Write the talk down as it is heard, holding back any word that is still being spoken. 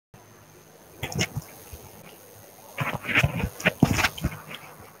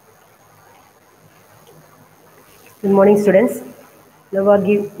Good morning, students. Now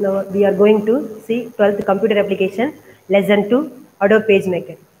we are going to see 12th computer application lesson 2 Adobe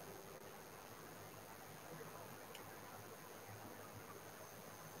PageMaker.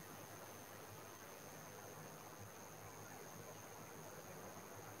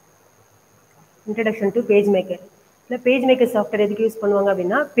 Introduction to PageMaker. The PageMaker software எதுக்கு use பண்ணுவாங்க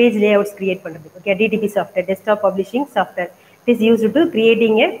அப்படின்னா page layouts create பண்றது. Okay, DTP software, desktop publishing software. It is used to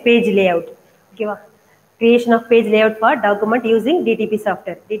creating a page layout. ஓகேவா? Creation of page layout for document using DTP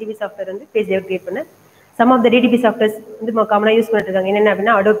software. DTP software வந்து page layout create பண்ண. Some of the DTP softwares வந்து காமனா use பண்ணிட்டு இருக்காங்க. என்னென்ன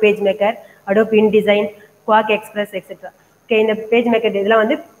அப்படின்னா Adobe PageMaker, Adobe InDesign, Quark Express, etc. Okay, இந்த PageMaker இதெல்லாம்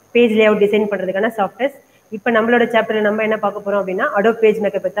வந்து பேஜ் லேஅவுட் டிசைன் பண்றதுக்கான சாஃப்ட்வேர்ஸ். இப்போ நம்மளோட சாப்டர்ல நம்ம என்ன பார்க்க போறோம் அப்படின்னா Adobe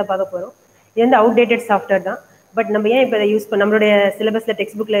PageMaker பத்தி தான் பார்க்க போறோம். இது வந்து அவுடேட்டட் சாஃப்ட்வேர் தான். பட் நம்ம ஏன் இப்போ இதை யூஸ் பண்ண நம்மளுடைய சிலபஸில்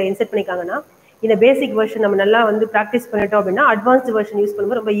டெக்ஸ்ட் புக்கில் இன்செர்ட் பண்ணிக்காங்கன்னா இந்த பேசிக் வெர்ஷன் நம்ம நல்லா வந்து ப்ராக்டிஸ் பண்ணிட்டோம் அப்படின்னா அட்வான்ஸ்டு வெர்ஷன் யூஸ்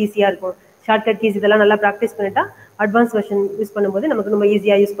பண்ணும்போது ரொம்ப ஈஸியாக இருக்கும். ஷார்ட்கட் கீஸ் இதெல்லாம் நல்லா ப்ராக்டிஸ் பண்ணிட்டா அட்வான்ஸ் வெர்ஷன் யூஸ் பண்ணும்போது நமக்கு ரொம்ப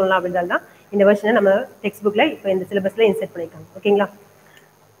ஈஸியாக யூஸ் பண்ணலாம் அப்படின்றது தான் இந்த வெர்ஷனை நம்ம டெக்ஸ்ட் புக்கில் இப்போ இந்த சிலபஸில் இன்செர்ட் பண்ணியிருக்காங்க. ஓகேங்களா?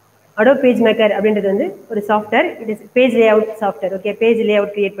 Adobe PageMaker அப்படின்றது வந்து ஒரு software. It is page layout software. Okay, page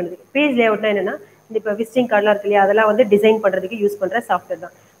layout create பண்ணுது. பேஜ் லேஅவுட்னா என்னன்னா இப்போ விசிட்டிங் கார்டெலாம் இருக்கு இல்லையா, அதெல்லாம் வந்து டிசைன் பண்ணுறதுக்கு யூஸ் பண்ணுற சாஃப்ட்வேர்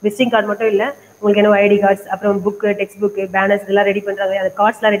தான். விசிட்டிங் கார்டு மட்டும் இல்லை, உங்களுக்கு என்ன ஐடி கார்ட்ஸ், அப்புறம் புக்கு, டெக்ஸ்ட் புக்கு, பேனர்ஸ் இதெல்லாம் ரெடி பண்ணுறாங்க, அந்த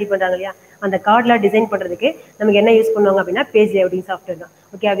கார்ட்ஸ்லாம் ரெடி பண்ணுறாங்க இல்லையா, அந்த கார்டெலாம் டிசைன் பண்ணுறதுக்கு நமக்கு என்ன யூஸ் பண்ணுவாங்க அப்படின்னா பேஜ் லேஅவுட்டிங் சாஃப்ட்வேர் தான்.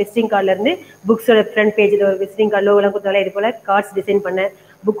 ஓகே, விசிட்டிங் கார்டிலேருந்து புக்ஸோட ஃப்ரண்ட் பேஜில் ஒரு விசிட்டிங் கார்டு லோகெல்லாம் கொடுத்தாலும் இது போல் கார்ட்ஸ் டிசைன் பண்ண,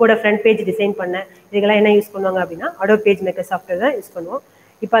 புக்கோட ஃப்ரண்ட் பேஜ் டிசைன் பண்ண, இதுக்கெல்லாம் என்ன யூஸ் பண்ணுவாங்க அப்படின்னா Adobe PageMaker சாஃப்ட்வேர் தான் யூஸ் பண்ணுவோம்.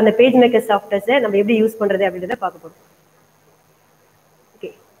 இப்போ அந்த PageMaker சாஃப்ட்வேர்ஸை நம்ம எப்படி யூஸ் பண்ணுறது அப்படின்றத பார்க்க போகிறோம். ஓகே,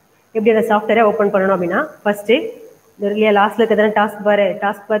 எப்படி அந்த சாஃப்ட்வேரை ஓப்பன் பண்ணணும் அப்படின்னா ஃபர்ஸ்ட்டு இல்லையா லாஸ்ட்டில் இருக்கிறதான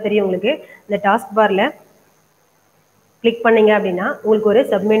டாஸ்க் பார் தெரியும் உங்களுக்கு. இந்த டாஸ்க் பாரில் கிளிக் பண்ணீங்க அப்படின்னா உங்களுக்கு ஒரு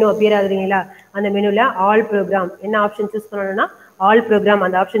சப் மெனு அப்பியர் ஆகுதுங்களா. அந்த மெனுவில் ஆல் ப்ரோக்ராம் என்ன ஆப்ஷன் சூஸ் பண்ணணும்னா ஆல் ப்ரோக்ராம்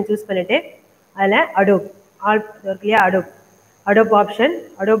அந்த ஆப்ஷன் சூஸ் பண்ணிவிட்டு அதில் அடோப் ஆல் இருக்கு இல்லையா, அடோப் ஆப்ஷன்,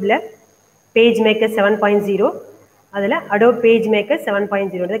 அடோப்பில் PageMaker 7.0 அதில் Adobe PageMaker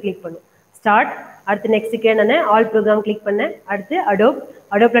 7.0 கிளிக் பண்ணும். ஸ்டார்ட், அடுத்து நெக்ஸ்ட்டுக்கு என்னென்ன ஆல் ப்ரோக்ராம் கிளிக் பண்ணேன். அடுத்து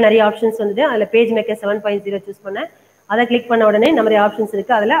அடோப்பில் நிறைய ஆப்ஷன்ஸ் வந்துட்டு அதில் PageMaker 7.0 சூஸ் பண்ணேன். அதை கிளிக் பண்ண உடனே நிறைய ஆப்ஷன்ஸ்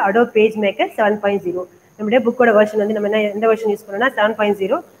இருக்குது. அதில் Adobe PageMaker 7.0 நம்முடைய புக்கோட வெர்ஷன் வந்து நம்ம எந்த வெர்ஷன் யூஸ் பண்ணோம்னா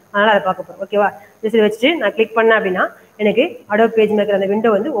 7.0, அதனால் அதை பார்க்க போகிறோம். ஓகேவா? ஜஸ்ட் வச்சுட்டு நான் கிளிக் பண்ணேன் அப்படின்னா எனக்கு Adobe PageMaker அந்த விண்டோ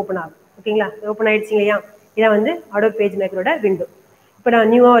வந்து ஓப்பன் ஆகும். ஓகேங்களா? ஓப்பன் ஆகிடுச்சிங்க இல்லையா, இதை வந்து Adobe PageMakerோட விண்டோ. இப்போ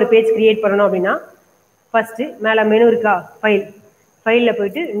நான் நியூவாக ஒரு பேஜ் கிரியேட் பண்ணணும் அப்படின்னா ஃபஸ்ட்டு மேலே மெனு இருக்கா, ஃபைலில்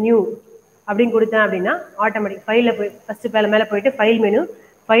போயிட்டு நியூ அப்படின்னு கொடுத்தேன் அப்படின்னா ஆட்டோமேட்டிக் ஃபைலில் போய் ஃபஸ்ட்டு மேலே போயிட்டு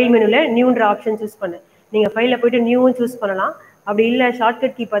ஃபைல் மெனுவில் நியூன்ற ஆப்ஷன் சூஸ் பண்ணேன். நீங்கள் ஃபைலில் போயிட்டு நியூவும் சூஸ் பண்ணலாம். அப்படி இல்லை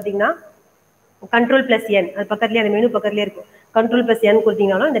ஷார்ட்கட் கீ பார்த்தீங்கன்னா Ctrl+N, அது பக்கத்துலேயே அந்த மெனு பக்கத்துலேயே இருக்கும். Ctrl+N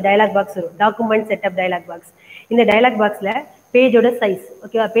கொடுத்தீங்கனாலும் இந்த டயலாக் பாக்ஸ் வரும், டாக்குமெண்ட் செட்டப் டயலாக் பாக்ஸ். இந்த டயலாக் பாக்ஸில் பேஜோட சைஸ்,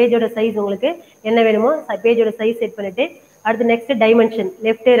 ஓகேவா, பேஜோட சைஸ் உங்களுக்கு என்ன வேணுமோ பேஜோட சைஸ் செட் பண்ணிவிட்டு அடுத்து நெக்ஸ்ட் டைமென்ஷன்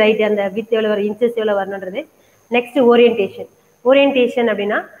லெஃப்ட் ரைட் அந்த வித் எவ்வளோ வரும், இன்ச்சஸ் எவ்வளோ வரணுன்றது. நெக்ஸ்ட் ஓரியன்டேஷன்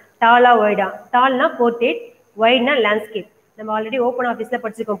அப்படின்னா டாலா ஒய்டா, டால்னா போர்ட்ரேட், ஒய்ட்னா லேண்ட்ஸ்கேப். நம்ம ஆல்ரெடி ஓப்பன் ஆஃபீஸில்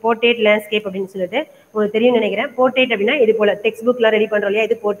படிச்சிருக்கோம் போர்ட்ரேட் லேண்ட்ஸ்கேப் அப்படின்னு சொல்லிட்டு உங்களுக்கு தெரியும் நினைக்கிறேன். போர்ட்ரேட் அப்படின்னா இது போல் டெக்ஸ்ட் புக்லாம் ரெடி பண்ணுறோம் இல்லையா,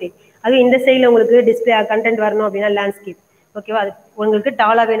 இது போர்ட்ரேட். அது இந்த சைடில் உங்களுக்கு டிஸ்பிளே கண்டென்ட் வரணும் அப்படின்னா லேண்ட்ஸ்கேப். ஓகேவா? அது உங்களுக்கு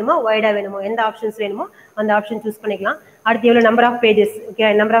டாலா வேணுமோ ஒய்டா வேணுமோ எந்த ஆப்ஷன்ஸ் வேணுமோ அந்த ஆப்ஷன் சூஸ் பண்ணிக்கலாம். அடுத்து எவ்வளோ number of pages, okay,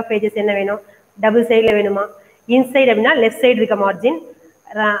 number of pages என்ன வேணும், டபுள் சைடில் வேணுமா, இன்சைடு அப்படின்னா லெஃப்ட் சைடு இருக்க மார்ஜின்,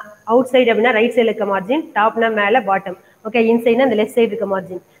 அவுட் சைடு அப்படின்னா ரைட் சைடில் இருக்க மார்ஜின், டாப்னா மேலே பாட்டம். ஓகே, இன்சைட்னா அந்த லெஃப்ட் சைடு இருக்க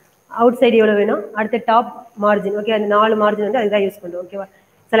மார்ஜின், அவுட் சைடு எவ்வளோ வேணும், அடுத்து டாப் மார்ஜின். ஓகே, அந்த 4 மார்ஜின் வந்து அதுதான் யூஸ் பண்ணுறோம். ஓகேவா?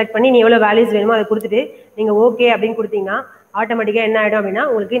 செலக்ட் பண்ணி நீ எவ்வளோ வேல்யூஸ் வேணுமோ அதை கொடுத்துட்டு நீங்கள் ஓகே அப்படின்னு கொடுத்தீங்கன்னா ஆட்டோமேட்டிக்காக என்ன ஆகிடும் அப்படின்னா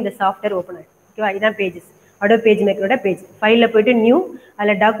உங்களுக்கு இந்த சாஃப்ட்வேர் ஓப்பன் ஆகிடும். ஓகேவா? இதான் பேஜஸ், Adobe PageMakerோட பேஜ். ஃபைலில் போயிட்டு நியூ,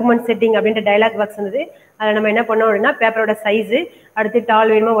 அதில் டாக்குமெண்ட் செட்டிங் அப்படின்ற டயலாக் பாக்ஸ் வந்தது. அதில் நம்ம என்ன பண்ணோம் அப்படின்னா பேப்பரோட சைஸு, அடுத்து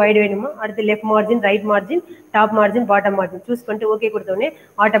டால் வேணுமோ ஒய்டு வேணுமோ, அடுத்து left margin, right margin, top margin, bottom margin choose பண்ணிட்டு ஓகே கொடுத்தோடனே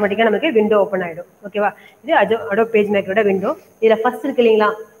ஆட்டோமேட்டிக்காக நமக்கு விண்டோ ஓப்பன் ஆகிடும். ஓகேவா? இது Adobe PageMakerோட விண்டோ. இதில் ஃபர்ஸ்ட் இருக்கு இல்லைங்களா,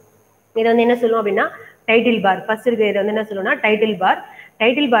 இதை வந்து என்ன சொல்லுவோம் அப்படின்னா டைட்டில் பார். ஃபர்ஸ்ட் இருக்கு இதை வந்து என்ன சொல்லுவோம்னா டைட்டில் பார்.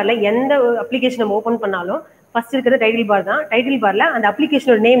 டைட்டில் பாரில் எந்த அப்ளிகேஷன் நம்ம ஓப்பன் பண்ணாலும் ஃபர்ஸ்ட் இருக்கிறது டைட்டில் பார் தான். டைட்டில் பாரில் அந்த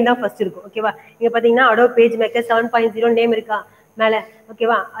அப்ளிகேஷனோட நேம் தான் ஃபர்ஸ்ட் இருக்கும். ஓகேவா? இங்கே பார்த்தீங்கன்னா Adobe PageMaker 7.0 நேம் இருக்கா மேலே.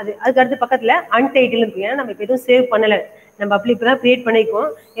 ஓகேவா? அதுக்கு அடுத்து பக்கத்தில் அன்டைட்டில் இருக்கும். ஏன்னா நம்ம இப்போ எதுவும் சேவ் பண்ணலை, நம்ம இப்போ தான் கிரியேட் பண்ணியிருக்கோம்.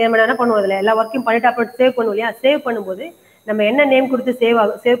 நம்ம என்ன பண்ணுவோம், அதில் எல்லா ஒர்க்கையும் பண்ணிட்டு அப்புறம் சேவ் பண்ணுவோம் இல்லையா. சேவ் பண்ணும்போது நம்ம என்ன நேம் கொடுத்து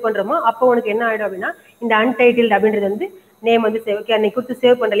சேவ் பண்ணுறோமோ அப்போ உனக்கு என்ன ஆகிடும் அப்படின்னா இந்த அன்டைட்டில் அப்படின்றது வந்து நேம் வந்து சேவ். ஓகே, அன்னைக்கு கொடுத்து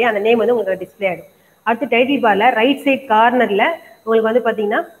சேவ் பண்ணலையா அந்த நேம் வந்து உங்களுக்கு டிஸ்பிளே ஆகிடும். அடுத்து டைட்டில் பாரில் ரைட் சைட் கார்னரில் உங்களுக்கு வந்து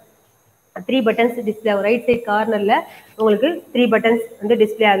பார்த்தீங்கன்னா 3 பட்டன்ஸ் டிஸ்பிளே ஆகும். ரைட் சைட் கார்னரில் உங்களுக்கு 3 பட்டன்ஸ் வந்து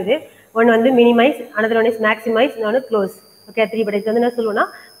டிஸ்பிளே ஆகுது. ஒன்று வந்து minimise, another one is maximise, இன்னொன்று க்ளோஸ். ஓகே, 3 பட்டன்ஸ் வந்து என்ன சொல்லுவோம்னா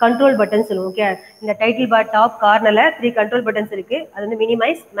கண்ட்ரோல் பட்டன் சொல்லுவோம். ஓகே, இந்த டைட்டில் பார் டாப் கார்னரில் 3 கண்ட்ரோல் பட்டன்ஸ் இருக்குது. அது வந்து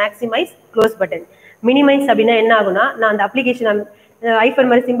minimise, maximise, close button. Minimise அப்படின்னா என்ன ஆகும்னா நான் அந்த அப்ளிகேஷன் ஐஃபன்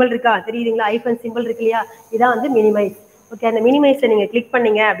மாதிரி சிம்பிள் இருக்கா தெரியுதுங்களா ஐஃபன் சிம்பிள் இருக்கு இல்லையா இதான் வந்து மினிமைஸ் ஓகே அந்த மினிமைஸை நீங்கள் கிளிக்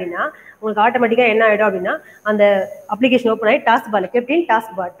பண்ணீங்க அப்படின்னா உங்களுக்கு ஆட்டோமேட்டிக்காக என்ன ஆகிடும் அப்படின்னா அந்த அப்ளிகேஷன் ஓப்பன் ஆகி டாஸ்க் பார் கெப்டின்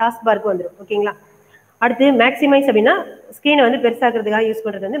டாஸ்க் பாருக்கு வந்துடும் ஓகேங்களா அடுத்து மேக்ஸிமைஸ் அப்படின்னா ஸ்க்ரீனை வந்து பெருசாக்கிறதுக்காக யூஸ்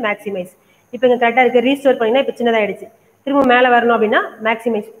பண்ணுறது வந்து மேக்ஸிமைஸ் இப்போ இங்கே கரெக்டாக இருக்குது ரீஸ்டோர் பண்ணிங்கன்னா இப்போ சின்னதாகிடுச்சு திரும்ப மேலே வரணும் அப்படின்னா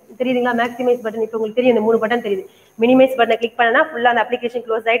மேக்ஸிமைஸ் தெரியுதுங்களா மேக்ஸிமைஸ் பட்டன் இப்போ உங்களுக்கு தெரியும் இந்த 3 பட்டன் தெரியுது மினிமைஸ் பட்டனை கிளிக் பண்ணனா ஃபுல்லாக அந்த அப்ளிகேஷன்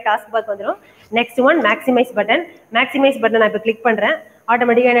க்ளோஸ் ஆகி டாஸ்க் பார் வந்துடும் நெக்ஸ்ட் ஒன் மேக்ஸிமைஸ் பட்டன் நான் இப்போ கிளிக் பண்ணுறேன்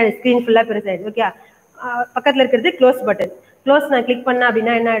ஆட்டோமேட்டிக்காக என்ன ஸ்க்ரீன் ஃபுல்லாக பெருசாகிடுது ஓகே பக்கத்தில் இருக்கிறது க்ளோஸ் பட்டன் க்ளோஸ் நான் கிளிக் பண்ணேன்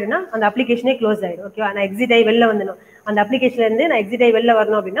அப்படின்னா என்ன ஆகிடும்னா அந்த அப்ளிகேஷனே க்ளோஸ் ஆகிடும் ஓகேவா நான் எக்ஸிட் ஆகி வெளில வந்துடும் அந்த அப்ளிகேஷன்லேருந்து நான் எக்ஸிட் ஆகி வெளில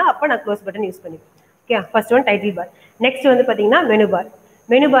வரணும் அப்படின்னா அப்போ நான் க்ளோஸ் பட்டன் யூஸ் பண்ணிப்பேன் okay first one title bar next வந்து பார்த்தீங்கன்னா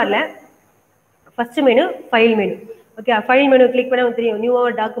மெனு பாரில் first menu file menu okay file menu click பண்ண உங்களுக்கு தெரியும்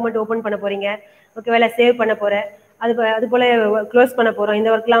நியூவாக டாக்குமெண்ட் ஓப்பன் பண்ண போகிறீங்க ஓகே வேலை சேவ் பண்ண போகிறேன் அது போல் க்ளோஸ் பண்ண போகிறோம் இந்த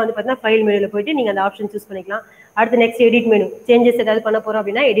ஒர்க்லாம் வந்து பார்த்தீங்கன்னா ஃபைல் மெனுவில் போயிட்டு நீங்கள் அந்த ஆப்ஷன் சூஸ் பண்ணிக்கலாம் அடுத்து நெக்ஸ்ட் எடிட் மெனு சேஞ்சஸ் ஏதாவது பண்ண போகிறோம்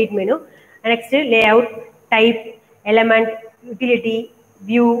அப்படின்னா edit menu next lay out type element utility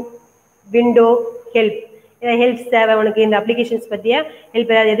view window help helps தேவை உனக்கு இந்த அப்ளிகேஷன்ஸ் பற்றிய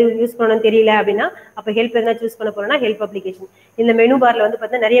ஹெல்ப் ஏதாவது எது யூஸ் பண்ணணும்னு தெரியல அப்படின்னா அப்போ ஹெல்ப் எதனா சூஸ் பண்ண போகிறோம்னா ஹெல்ப் அப்ளிகேஷன் இந்த மெனு பாரில் வந்து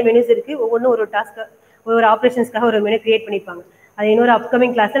பார்த்தீங்கன்னா நிறைய மெனுஸ் இருக்குது ஒவ்வொன்றும் ஒரு டாஸ்க்கு ஒரு ஆப்ரேஷன்ஸ்க்காக ஒரு மெனு கிரியேட் பண்ணியிருப்பாங்க அது இன்னொரு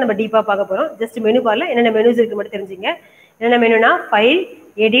அப்கமிங் கிளாஸில் நம்ம டீப்பாக பார்க்க போகிறோம் ஜஸ்ட் மெனு பாரில் என்னென்ன மெனுஸ் இருக்குது மட்டும் தெரிஞ்சுங்க என்னென்ன மெனுனா file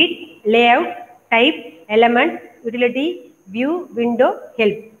edit lay out type element utility view window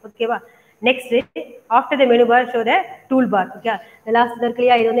help ஓகேவா next after the menu bar show the tool bar okay last இருக்கு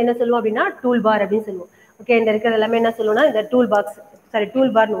இல்லையா இது வந்து என்ன சொல்லுவோம் அப்படின்னா டூல் பார் அப்படின்னு சொல்லுவோம் ஓகே இந்த இருக்கிறது எல்லாமே என்ன சொல்லுவோம்னா இந்த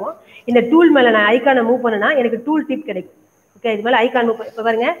டூல் பார்னுவோம் இந்த டூல் மேலே நான் ஐக்கானை மூவ் பண்ணேன்னா எனக்கு டூல் டிப் கிடைக்கும் ஓகே இது மேலே ஐக்கான் மூவ் இப்போ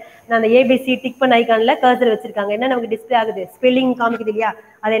பாருங்க நான் அந்த ஏபிசி டிக் பண்ண ஐக்கானில் கர்சர் வச்சிருக்காங்க என்ன நமக்கு டிஸ்பிளே ஆகுது ஸ்பெல்லிங் காமிக்குது இல்லையா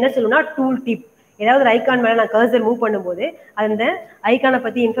அதை என்ன சொல்லுவோம்னா டூல் டிப் ஏதாவது ஒரு ஐக்கான் மேலே நான் கர்சர் மூவ் பண்ணும்போது அந்த ஐக்கானை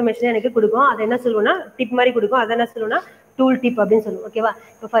பற்றி இன்ஃபர்மேஷன் எனக்கு கொடுக்கும் அதை என்ன சொல்லுவோம்னா டிப் மாதிரி கொடுக்கும் அதை என்ன சொல்லுவோம்னா டூல் டிப் அப்படின்னு சொல்லுவோம் ஓகேவா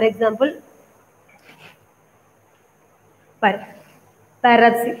இப்போ ஃபார் எக்ஸாம்பிள்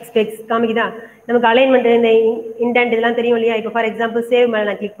பேராப் ஸ்பெக்ஸ் காமிக்குதா நமக்கு அலைன்மெண்ட் இந்த இன்டென்ட் இதெல்லாம் தெரியும் இல்லையா இப்போ ஃபார் எக்ஸாம்பிள் சேவ் மேலே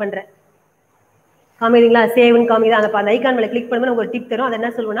நான் கிளிக் பண்ணுறேன் காமிக்குதுங்களா சேவ்னு காமிக்குதா அந்த ஐக்கான் மேலே கிளிக் பண்ணும்போது நமக்கு ஒரு டிப் தரும் அதை என்ன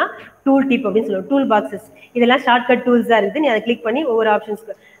சொல்லுவோம்னா டூல் டிப் அப்படின்னு சொல்லுவோம் டூல் பாக்ஸஸ் இதெல்லாம் ஷார்ட்கட் டூல்ஸாக இருக்குது நீ அதை கிளிக் பண்ணி ஒவ்வொரு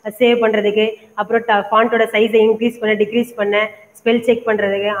ஆப்ஷன்ஸ்க்கு சேவ் பண்ணுறதுக்கு அப்புறம் ஃபாண்ட்டோட சைஸை இன்க்ரீஸ் பண்ண டிக்ரீஸ் பண்ண ஸ்பெல் செக்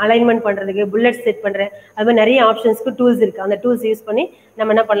பண்ணுறதுக்கு அலைன்மெண்ட் பண்ணுறதுக்கு புல்லட் செட் பண்ணுறேன் அது மாதிரி நிறைய ஆப்ஷன்ஸ்க்கு டூல்ஸ் இருக்குது அந்த டூல்ஸ் யூஸ் பண்ணி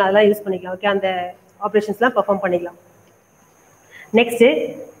நம்ம என்ன பண்ணலாம் அதெல்லாம் யூஸ் பண்ணிக்கலாம் ஓகே அந்த ஆப்ரேஷன்ஸ்லாம் பெர்ஃபார்ம் பண்ணிக்கலாம் நெக்ஸ்ட்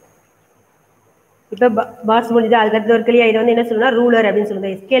இப்போ பாக்ஸ் முடிஞ்சது அதுக்கடுத்து ஒரு இல்லையா இது வந்து என்ன சொல்லுன்னா ரூலர் அப்படின்னு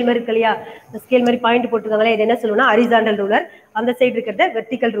சொல்லுவாங்க ஸ்கேல் மாதிரி இருக்கு இல்லையா ஸ்கேல் மாதிரி பாயிண்ட் போட்டுருக்காங்களே இது என்ன சொல்லுன்னா ஹரிசாண்டல் ரூலர் அந்த சைடு இருக்கிறத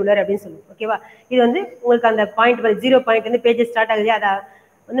வெர்டிக்கல் ரூலர் அப்படின்னு சொல்லுவோம் ஓகேவா இது வந்து உங்களுக்கு அந்த பாயிண்ட் 0 பாயிண்ட் வந்து பேஜ் ஸ்டார்ட் ஆகுது அதை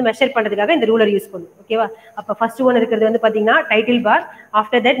வந்து மெஷர் பண்ணுறதுக்காக இந்த ரூலர் யூஸ் பண்ணும் ஓகேவா அப்போ ஃபர்ஸ்ட் ஒன் இருக்கிறது வந்து பார்த்தீங்கன்னா title bar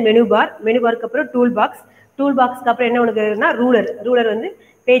after that menu பாருக்கு அப்புறம் டூல் பாக்ஸ்க்கு அப்புறம் என்ன உனக்கு இருக்குன்னா ரூலர் வந்து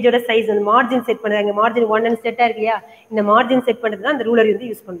பேஜோட சைஸ் வந்து மார்ஜின் செட் பண்ணுறாங்க மார்ஜின் 1 செட்டாக இருக்கு இல்லையா இந்த மார்ஜின் செட் பண்ணுறது தான் அந்த ரூலர் வந்து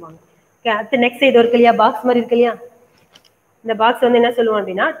யூஸ் பண்ணுவாங்க ஓகே அடுத்து நெக்ஸ்ட் இது இருக்கு இல்லையா பாக்ஸ் மாதிரி இருக்கு இல்லையா இந்த பாக்ஸ் வந்து என்ன சொல்லுவோம்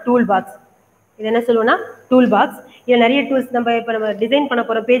அப்படின்னா டூல் பாக்ஸ் இது என்ன சொல்லுவோம்னா டூல் பாக்ஸ் இதில் நிறைய டூல்ஸ் நம்ம டிசைன் பண்ண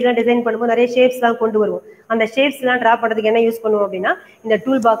போகிறோம் பேஜ்லாம் டிசைன் பண்ணும்போது நிறைய ஷேப்ஸ்லாம் கொண்டு வருவோம் அந்த ஷேப்ஸ்லாம் ட்ரா பண்ணுறதுக்கு என்ன யூஸ் பண்ணுவோம் அப்படின்னா இந்த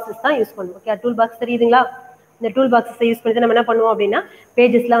டூல் பாக்ஸஸ் தான் யூஸ் பண்ணுவோம் ஓகே டூல் பாக்ஸ் தெரியுதுங்களா இந்த டூல் பாக்ஸஸை யூஸ் பண்ணி நம்ம என்ன பண்ணுவோம் அப்படின்னா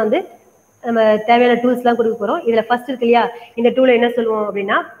பேஜஸ்லாம் வந்து நம்ம தேவையான டூல்ஸ்லாம் கொடுக்க போகிறோம் இதில் ஃபர்ஸ்ட் இருக்கு இல்லையா இந்த டூலை என்ன சொல்லுவோம்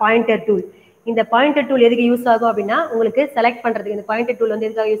அப்படின்னா பாயிண்டர் டூல் இந்த பாயிண்டர் டூல் எதுக்கு யூஸ் ஆகும் அப்படின்னா உங்களுக்கு செலக்ட் பண்ணுறதுக்கு இந்த பாயிண்டர் டூல் வந்து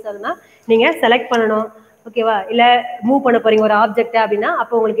எதுக்காக யூஸ் ஆகுதுன்னா நீங்கள் செலக்ட் பண்ணணும் ஓகேவா இல்லை மூவ் பண்ண போகிறீங்க ஒரு ஆப்ஜெக்ட் அப்படின்னா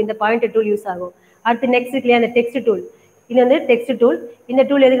அப்போ உங்களுக்கு இந்த பாயிண்டர் டூல் யூஸ் ஆகும் அடுத்து நெக்ஸ்ட் இருக்கு இல்லையா இந்த டெக்ஸ்ட் டூல் இது வந்து டெக்ஸ்ட் டூல் இந்த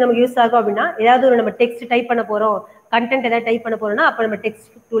டூல் எதுக்கு நமக்கு யூஸ் ஆகும் அப்படின்னா ஏதாவது ஒரு நம்ம டெக்ஸ்ட் டைப் பண்ண போகிறோம் கண்டென்ட் ஏதாவது டைப் பண்ண போகிறோம்னா அப்போ நம்ம டெக்ஸ்ட்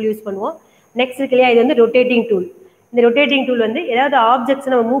டூல் யூஸ் பண்ணுவோம் நெக்ஸ்ட் இருக்கு இல்லையா இது வந்து ரொட்டேட்டிங் டூல் இந்த ரொட்டேட்டிங் டூல் வந்து ஏதாவது ஆப்ஜெக்ட்ஸ்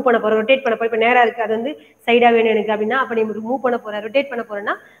நம்ம மூவ் பண்ண போகிறோம் ரொட்டேட் பண்ண போகிறோம் இப்போ நேராக இருக்குது அது வந்து சைடாக வேணும் எனக்கு அப்படின்னா அப்போ நீ மூவ் பண்ண போகிறேன் ரொட்டேட் பண்ண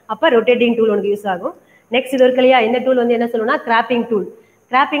போகிறேன்னா அப்போ ரொட்டேட்டிங் டூல் உனக்கு யூஸ் ஆகும் நெக்ஸ்ட் இது இருக்கு இல்லையா இந்த டூல் வந்து என்ன சொல்லுவோம்னா கிராப்பிங்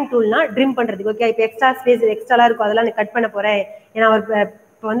டூல்னா ட்ரிம் பண்ணுறதுக்கு ஓகே இப்போ எக்ஸ்ட்ரா ஸ்பேஸ் எக்ஸ்ட்ராலாம் இருக்கும் அதெல்லாம் நீ கட் பண்ண போகிறேன் ஏன்னா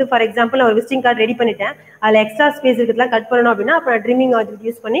இப்போ வந்து ஃபார் எக்ஸாம்பிள் நான் ஒரு விசிட்டிங் கார்டு ரெடி பண்ணிட்டேன் அதில் எக்ஸ்ட்ரா ஸ்பேஸ் இருக்கிறதுலாம் கட் பண்ணணும் அப்படின்னா அப்போ நான் ட்ரிம்மிங் ஆப்ஜெக்ட்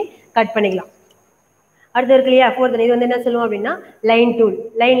யூஸ் பண்ணி கட் பண்ணிக்கலாம் அடுத்து இருக்கு இல்லையா ஃபோர்த் இது வந்து என்ன சொல்லுவோம் அப்படின்னா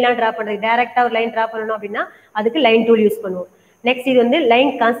லைன்லாம் ட்ரா பண்ணுறது டேரெக்டாக ஒரு லைன் ட்ரா பண்ணணும் அப்படின்னா அதுக்கு லைன் டூல் யூஸ் பண்ணுவோம் நெக்ஸ்ட் இது வந்து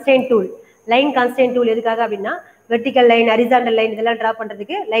லைன் கான்ஸ்டன்ட் டூல் எதுக்காக அப்படின்னா வெர்டிக்கல் லைன் ஹரிசாண்டல் லைன் இதெல்லாம் ட்ரா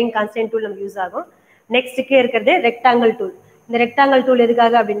பண்ணுறதுக்கு லைன் கான்ஸ்டன்ட் டூல் நமக்கு யூஸ் ஆகும் நெக்ஸ்ட்டுக்கு இருக்கிறது ரெக்டாங்கிள் டூல் இந்த ரெக்டாங்கிள் டூல்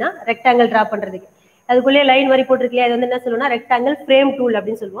எதுக்காக அப்படின்னா ரெக்டாங்கிள் ட்ரா பண்ணுறதுக்கு அதுக்குள்ளே லைன் மாதிரி போட்டிருக்கலையா அது வந்து என்ன சொல்லுவோம்னா ரெக்டாங்கிள் ஃப்ரேம் டூல்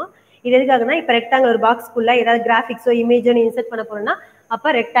அப்படின்னு சொல்லுவோம் இது எதுக்காகனா இப்போ ரெக்டாங்கிள் ஒரு பாக்ஸ்க்குள்ளே ஏதாவது கிராஃபிக்ஸோ இமேஜோ இன்சர்ட் பண்ண போகிறோம்னா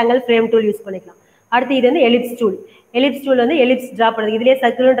அப்போ ரெக்டாங்கிள் ஃப்ரேம் டூல் யூஸ் பண்ணிக்கலாம் அடுத்து இது வந்து எலிப்ஸ் டூல் வந்து எலிப்ஸ் ட்ரா பண்ணுறது இதுலேயே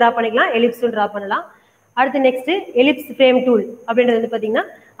சர்க்கிளும் ட்ரா பண்ணிக்கலாம் எலிப்ஸும் ட்ரா பண்ணலாம் அடுத்து நெக்ஸ்ட் எலிப்ஸ் ஃப்ரேம் டூல் அப்படின்றது வந்து பார்த்தீங்கன்னா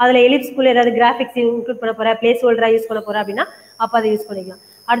அதில் எலிப்ஸ்குள்ள ஏதாவது கிராஃபிக்ஸ் இன்க்ளூட் பண்ண போகிற பிளேஸ் ஹோல்டராக யூஸ் பண்ண போகிறேன் அப்படின்னா அப்போ அதை யூஸ் பண்ணிக்கலாம்.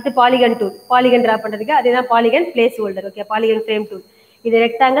 அடுத்து பாலிகன் டூல், பாலிகன் ட்ரா பண்ணுறதுக்கு அதுதான் polygon place holder. Okay, polygon frame tool. இது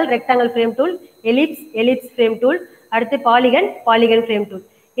rectangle frame tool, ellipse frame tool, அடுத்து பாலிகன் ஃப்ரேம் டூல்.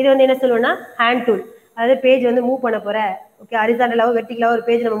 இது வந்து என்ன சொல்லுவோம்னா ஹேண்ட் டூல், அதாவது பேஜ் வந்து மூவ் பண்ண போகிற, ஓகே, ஹரிசாண்டலாவோ வெர்டிகலாவோ ஒரு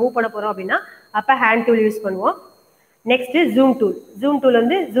பேஜ் நம்ம மூவ் பண்ண போகிறோம் அப்படின்னா அப்போ ஹேண்ட் டூல் யூஸ் பண்ணுவோம். நெக்ஸ்ட் ஜூம் டூல்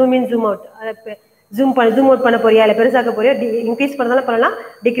வந்து zoom in zoom out, zoom out பண்ண போறியா இல்லை பெருசாக்க போறியா, இன்க்ரீஸ் பண்ணுறதால பண்ணலாம்,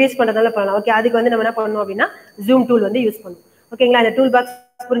 டிக்ரீஸ் பண்ணுறதால பண்ணலாம். ஓகே, அதுக்கு வந்து நம்ம என்ன பண்ணணும் அப்படின்னா ஜூம் டூல் வந்து யூஸ் பண்ணுவோம். ஓகேங்களா, இந்த டூல் பாக்ஸ்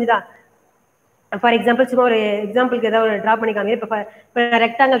புரிஞ்சுதா? ஃபார் எக்ஸாம்பிள் சும்மா ஒரு எக்ஸாம்பிளுக்கு ஏதாவது ஒரு ட்ரா பண்ணிக்காங்க. இப்போ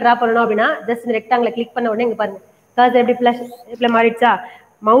ரெக்டாங்கிள் ட்ரா பண்ணணும் அப்படின்னா ஜஸ்ட் இந்த ரெக்டாங்கிளை கிளிக் பண்ண உடனே இங்கே பாருங்க கர்சர் எப்படி ப்ளஸ் மாறிடுச்சா.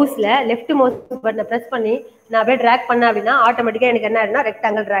 மவுஸ்ல லெஃப்ட் மவுஸ் பட்டனை ப்ரெஸ் பண்ணி நான் அப்படியே ட்ராக் பண்ணேன் அப்படின்னா ஆட்டோமேட்டிக்காக எனக்கு என்ன ஆயிடும்னா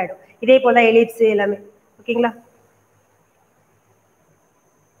ரெக்டாங்கிள் ட்ரா ஆகிடும். இதே போல் தான் எலிப்ஸ் எல்லாமே. ஓகேங்களா,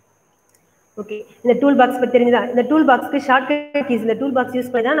 ஓகே. இந்த டூல் பாக்ஸ் பற்றி தெரிஞ்சுதா? இந்த டூல் பாக்ஸ்க்கு ஷார்ட்கட் கீஸ், இந்த டூல் பாக்ஸ்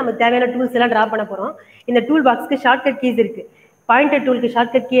யூஸ் பண்ணி தான் நமக்கு தேவையான டூல்ஸ் எல்லாம் ட்ரா பண்ண போகிறோம். இந்த டூல் பாக்ஸ்க்கு ஷார்ட்கட் கீஸ் இருக்கு. பாயிண்டர் டூலுக்கு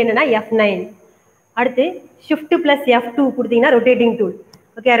ஷார்ட்கட் கீ என்னன்னா F9. அடுத்து ஷிஃப்ட் பிளஸ் F2 கொடுத்தீங்கன்னா rotating tool.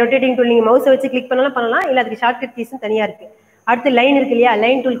 Okay, rotating tool நீங்கள் மவுஸை வச்சு கிளிக் பண்ணலாம், இல்லை அதுக்கு ஷார்ட்கட் கீஸும் தனியாக இருக்கு. அடுத்து லைன் இருக்கு இல்லையா,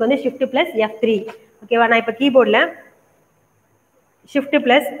 லைன் டூலுக்கு வந்து ஷிஃப்ட் பிளஸ் F3. ஓகேவா, நான் இப்போ கீபோர்டில் ஷிஃப்ட்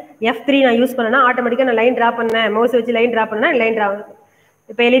பிளஸ் F3 நான் யூஸ் பண்ணேன்னா ஆட்டோமேட்டிக்காக நான் லைன் ட்ரா பண்ணேன், மவுஸை வச்சு லைன் ட்ரா பண்ணேன், லைன் ட்ரா ஆகும்.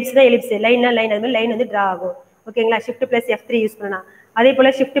 இப்போ எலிப்ஸ் தான் எலிப்ஸ், லைன்னா லைன், அது மாதிரி லைன் வந்து ட்ரா ஆகும். ஓகேங்களா, ஷிஃப்ட் பிளஸ் F3 யூஸ் பண்ணா. அதே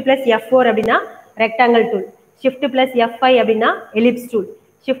போல் ஷிஃப்ட் பிளஸ் F4 அப்படின்னா rectangle tool, shift plus F5 அப்படின்னா ellipse tool,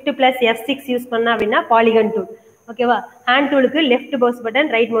 shift plus F6 use பண்ணா அப்படின்னா பாலிகன் டூல். ஓகேவா, hand டூலுக்கு left mouse button,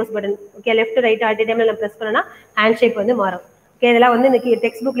 right mouse button. Okay, left right at டைம்ல நம்ம press பண்ணனா ஹேண்ட் ஷேப் வந்து மாறும். ஓகே, இதெல்லாம் வந்து இந்த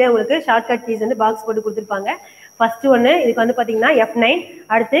டெக்ஸ்ட் புக்லேயே உங்களுக்கு ஷார்ட்கட் கீஸ் வந்து பாக்ஸ் போட்டு கொடுத்துருப்பாங்க. ஃபர்ஸ்ட் ஒன்று இதுக்கு வந்து பார்த்தீங்கன்னா F9,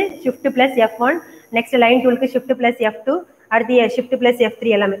 அடுத்து shift plus F1, next line டூலுக்கு shift plus F2, அடுத்து ஷிஃப்ட் பிளஸ் F3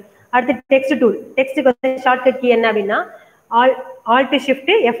 எல்லாமே. அடுத்து டெக்ஸ்ட் டூல், டெக்ஸ்ட்டுக்கு வந்து ஷார்ட்கட் கீ என்ன அப்படின்னா ஆல்ட்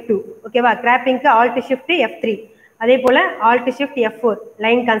ஷிஃப்ட் F2. ஓகேவா, கிராப்பிங்க்கு ஆல்ட் ஷிஃப்ட் F3, அதே போல் alt shift F4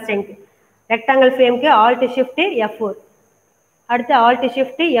 line constant, rectangle ஃப்ரேம்க்கு alt shift F4, அடுத்து alt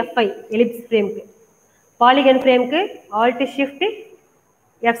shift F5 ellipse ஃப்ரேம்க்கு, polygon ஃப்ரேம்க்கு alt shift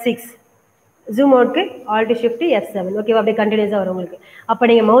F6, zoom அவுட்க்கு alt shift F7. ஓகேவா, அப்படியே கண்டினியூஸாக வரும் உங்களுக்கு. அப்போ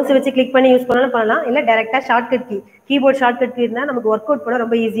நீங்கள் மவுஸை வச்சு கிளிக் பண்ணி யூஸ் பண்ணலாம், இல்லை டேரெக்டாக shortcut key, keyboard shortcut key இருந்தால் நமக்கு ஒர்க் அவுட் பண்ண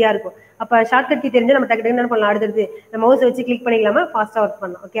ரொம்ப ஈஸியாக இருக்கும். அப்போ ஷார்ட்கட் கீ தெரிஞ்சு நம்ம டக்கு என்ன பண்ணலாம், அடுத்தது நம்ம மவுஸை வச்சு கிளிக் பண்ணிக்கலாமா ஃபாஸ்ட்டாக ஒர்க்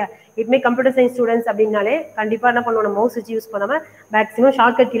பண்ணலாம். ஓகே, இப்போமே கம்ப்யூட்டர் சயின்ஸ் ஸ்டூடெண்ட்ஸ் அப்படின்னாலே கண்டிப்பாக என்ன பண்ணுவோம், நம்ம மவுஸ் வச்சு யூஸ் பண்ணாமல் மேக்ஸிமம்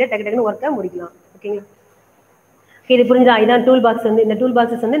ஷார்ட்கட் கீழே டக்குன்னு ஒர்க்கை முடிக்கலாம். ஓகேங்களா, இது புரிஞ்சா? இதான் டூல் பாக்ஸ் வந்து, இந்த டூல்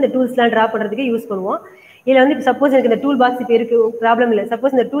பாக்ஸஸ் வந்து இந்த டூல்ஸ்லாம் ட்ரா பண்ணுறதுக்கு யூஸ் பண்ணுவோம். இதில் வந்து சப்போஸ் எனக்கு இந்த டூல் பாக்ஸ் இப்போ இருக்கு, ப்ராப்ளம் இல்லை.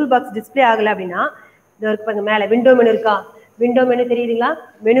 சப்போஸ் இந்த டூல் பாக்ஸ் டிஸ்பிளே ஆகலை அப்படின்னா இது இருப்பாங்க மேலே விண்டோ மெனு இருக்கா, விண்டோ மெனு தெரியுதுங்களா,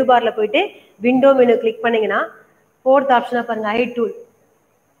 மெனு பார்ல போயிட்டு விண்டோ மெனு கிளிக் பண்ணீங்கன்னா 4th ஆப்ஷனாக பாருங்க ஹை டூல்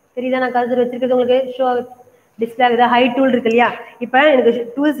தெரியுதா? நான் கருத்து வச்சிருக்கிறது உங்களுக்கு ஷோ டிஸ்பிளே ஆகுது. ஹை டூல் இருக்கு இல்லையா, இப்போ எனக்கு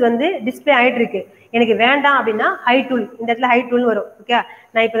டூல்ஸ் வந்து டிஸ்பிளே ஆகிட்டு இருக்கு, எனக்கு வேண்டாம் அப்படின்னா ஹை டூல், இந்த இடத்துல ஹை டூல் வரும். ஓகே,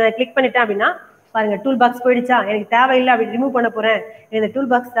 நான் இப்போ நான் கிளிக் பண்ணிட்டேன் அப்படின்னா பாருங்க டூல் பாக்ஸ் போயிடுச்சா, எனக்கு தேவையில்லை அப்படி ரிமூவ் பண்ண போறேன், இந்த டூல்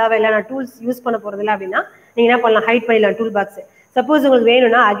பாக்ஸ் தேவையில்லை, நான் டூல்ஸ் யூஸ் பண்ண போறது இல்லை அப்படின்னா நீங்க என்ன பண்ணலாம், ஹைட் பண்ணிடலாம் டூல் பாக்ஸ். சப்போஸ் உங்களுக்கு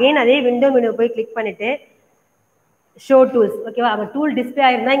வேணும்னா அகைன் அதே விண்டோ மெனு போய் கிளிக் பண்ணிட்டு ஷோ டூல்ஸ். ஓகேவா, அங்கே டூல் டிஸ்பிளே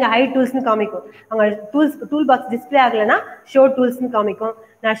ஆயிருந்தா இங்கே ஹை டூல்ஸ்னு காமிக்கும், அங்கே டூல் பாக்ஸ் டிஸ்பிளே ஆகலைன்னா ஷோ டூல்ஸ்னு காமிக்கும்.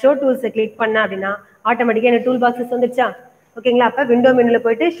 நான் ஷோ டூல்ஸை கிளிக் பண்ணேன் அப்படின்னா ஆட்டோமேட்டிக்காக எனக்கு டூல் பாக்ஸஸ் வந்துருச்சா. ஓகேங்களா, அப்போ விண்டோ மெனுல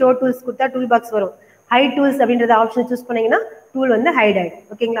போயிட்டு ஷோ டூல்ஸ் கொடுத்தா டூல் பாக்ஸ் வரும். ஹை டூல்ஸ் அப்படின்றத ஆப்ஷன் சூஸ் பண்ணீங்கன்னா டூல் வந்து ஹைட் ஆயிடும்.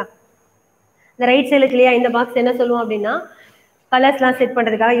 ஓகேங்களா, இந்த ரைட் சைடுக்கு இல்லையா இந்த பாக்ஸ் என்ன சொல்லுவோம் அப்படின்னா கலர்ஸ்லாம் செட்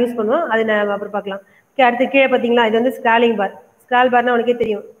பண்ணுறதுக்காக யூஸ் பண்ணுவோம், அது நம்ம அப்புறம் பார்க்கலாம். ஓகே, அடுத்து கீழே பார்த்தீங்களா இது வந்து ஸ்க்ராலிங் பார். ஸ்க்ரால் பார்னா உனக்கே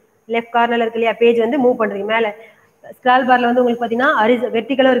தெரியும், லெஃப்ட் கார்னரில் இருக்கு இல்லையா, பேஜ் வந்து மூவ் பண்ணுறீங்க மேலே. ஸ்க்ரால் பார்ல வந்து உங்களுக்கு பார்த்தீங்கன்னா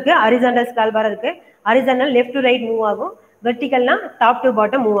வெர்டிகலும் இருக்குது, ஹரிசாண்டல் ஸ்க்ரால் பார் இருக்குது. Horizontal left to right move ஆகும், வெர்டிகல்னா டாப் டு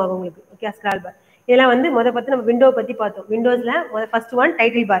பாட்டம் மூவ் ஆகும் உங்களுக்கு. ஓகே, ஸ்க்ரால் பார் இதெல்லாம் வந்து பார்த்து நம்ம விண்டோ பற்றி பார்த்தோம். விண்டோஸில் first one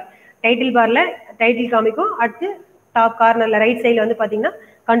title bar, title பார்ல டைட்டில் காமிக்கும். அடுத்து டாப் கார்னரில் ரைட் சைடில் வந்து பார்த்தீங்கன்னா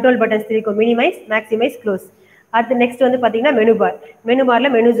கண்ட்ரோல் பட்டன்ஸ் இருக்கும், மினிமைஸ், மேக்ஸிமைஸ், க்ளோஸ். அடுத்து நெக்ஸ்ட் வந்து பார்த்தீங்கன்னா மெனு பார், மெனு பார்ல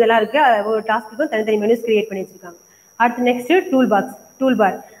மெனுஸ் எல்லாம் இருக்கு, ஒரு டாஸ்க்குக்கும் தனித்தனி மெனுஸ் கிரியேட் பண்ணி வச்சிருக்காங்க. அடுத்து நெக்ஸ்ட் டூல்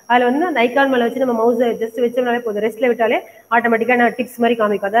பார், அதில் வந்து அந்த ஐக்கான் மேலே வச்சு நம்ம மவுஸை ஜஸ்ட் வச்சோம்னாலே போதும், ரெஸ்ட்ல விட்டாலே ஆட்டோமேட்டிக்காக நான் டிப்ஸ் மாதிரி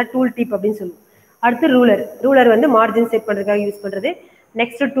காமிக்கும், அதாவது டூல் டிப் அப்படின்னு சொல்லுவோம். அடுத்து ரூலர் வந்து மார்ஜின் செட் பண்ணுறதுக்காக யூஸ் பண்ணுறது.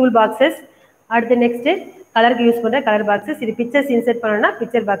 நெக்ஸ்ட் டூல் பாக்ஸஸ், அடுத்து நெக்ஸ்ட் கலருக்கு யூஸ் பண்ணுற கலர் பாக்ஸஸ், இது பிக்சர்ஸ் இன்செர்ட் பண்ணணும்னா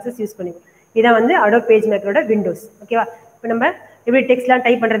பிக்சர் பாக்ஸஸ் யூஸ் பண்ணிக்கலாம். இதான் வந்து அடோப் பேஜ் மேக்கரோட விண்டோஸ். ஓகேவா, இப்போ நம்ம எப்படி டெக்ஸ்ட்லாம்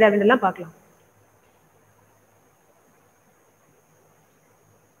டைப் பண்ணுறது அப்படின்லாம் பார்க்கலாம்.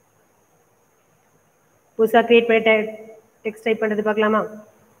 புதுசாக கிரியேட் பண்ணி டெக்ஸ்ட் டைப் பண்ணுறது பார்க்கலாமா?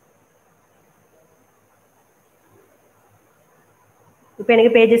 இப்போ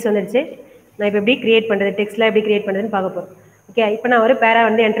எனக்கு பேஜஸ் வந்துடுச்சு, நான் இப்போ எப்படி கிரியேட் பண்ணுறது, டெக்ஸ்ட்லாம் எப்படி கிரியேட் பண்ணுறதுன்னு பார்க்க போகிறோம். ஓகே, இப்போ நான் ஒரு பேரா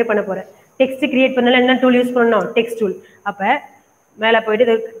வந்து என்ட்ரு பண்ண போகிறேன். டெக்ஸ்ட் கிரியேட் பண்ணல என்ன டூல் யூஸ் பண்ணணும்? Text tool. அப்போ மேலே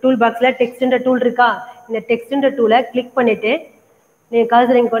போயிட்டு டூல் பாக்ஸில் டெக்ஸ்ட்ன்ற டூல் இருக்கா? இந்த டெக்ஸ்ட்ன்ற டூலை கிளிக் பண்ணிட்டு நீங்கள்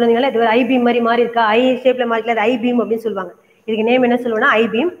கர்சர் இங்கே கொண்டு வந்தீங்களா, இது ஒரு ஐபீம் மாதிரி மாறி இருக்கா, ஐ ஷேப்பில் மாறிக்கல, அது ஐபீம் அப்படின்னு சொல்லுவாங்க. இதுக்கு நேம் என்ன சொல்லுவோம்னா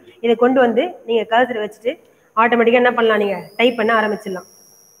ஐபீம். இதை கொண்டு வந்து நீங்கள் கர்சரை வச்சுட்டு ஆட்டோமேட்டிக்காக என்ன பண்ணலாம், நீங்கள் டைப் பண்ண ஆரம்பிச்சிடலாம்.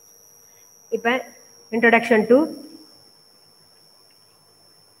 இப்போ இன்ட்ரோடக்ஷன் டு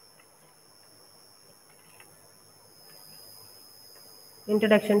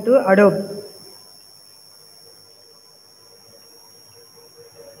Adobe.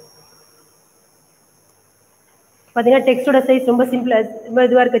 பார்த்தீங்கன்னா டெக்ஸ்டோட சைஸ் ரொம்ப சிம்பிளாக ரொம்ப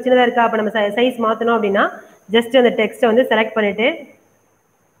இதுவாக இருக்குது, சின்னதாக இருக்கா. அப்போ நம்ம சைஸ் மாற்றணும் அப்படின்னா ஜஸ்ட் அந்த டெக்ஸ்ட்டை வந்து செலக்ட் பண்ணிவிட்டு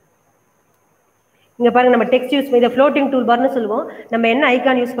இங்கே பாருங்கள், நம்ம டெக்ஸ்ட் யூஸ் பண்ணி இதை ஃப்ளோட்டிங் டூல் பார்னு சொல்லுவோம். நம்ம என்ன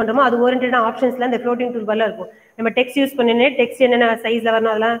ஐக்கான் யூஸ் பண்ணுறோமோ அது ஓரியன்டான ஆப்ஷன்ஸில் இந்த ஃப்ளோட்டிங் டூல் பார்ல இருக்கும். நம்ம டெக்ஸ்ட் யூஸ் பண்ணினே டெக்ஸ்ட் என்னென்ன சைஸில்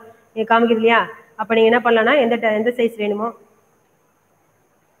வரணும் அதெல்லாம் நீங்கள் காமிக்குது இல்லையா. அப்போ நீங்கள் என்ன பண்ணலாம்னா எந்த சைஸ் வேணுமோ.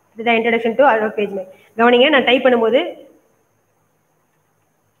 இதுதான் introduction to Adobe page make. கவனிங்க, நான் டைப் பண்ணும்போது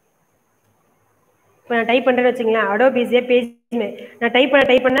இப்போ நான் டைப் பண்ணுறேன்னு வச்சுங்களேன், Adobe is a page make. நான் டைப்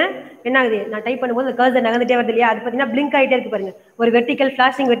பண்ண என்ன ஆகுது, நான் டைப் பண்ணும்போது அந்த கர்சர் நகர்ந்துட்டே வருது இல்லையா. அது பார்த்தீங்கன்னா பிளிங்க் ஆகிட்டே இருக்கு பாருங்க, ஒரு வெர்டிக்கல்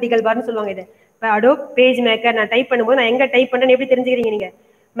ஃபிளாஷிங் வெர்டிக்கல் பார்னு சொல்லுவாங்க இது. இப்போ Adobe பேஜ் மேக்கர் நான் டைப் பண்ணும்போது நான் எங்கே டைப் பண்ணுறேன்னு எப்படி தெரிஞ்சுக்கிறீங்க நீங்கள்?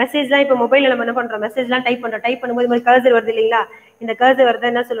 மெசேஜ்லாம் இப்போ மொபைலில் நம்ம என்ன பண்ணுறோம், மெசேஜ்லாம் டைப் பண்ணும்போது இந்த மாதிரி கர்சர் வருது இல்லைங்களா. இந்த கர்சர்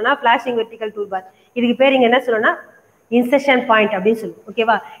வருது என்ன சொல்லணும்னா ஃபிளாஷிங் வெர்டிக்கல் டூல் பார். இதுக்கு பேர் இங்கே என்ன சொல்லணும்னா இன்செர்ஷன் பாயிண்ட் அப்படின்னு சொல்லுவோம்.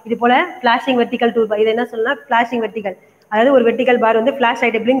 ஓகேவா. இது போல ஃபிளாஷிங் வெர்டிக்கல் டூல் பார், இது என்ன சொல்லணும்னா ஃபிளாஷிங் வெர்டிக்கல், அதாவது ஒரு வெர்டிக்கல் பார் வந்து ஃபிளாஷ்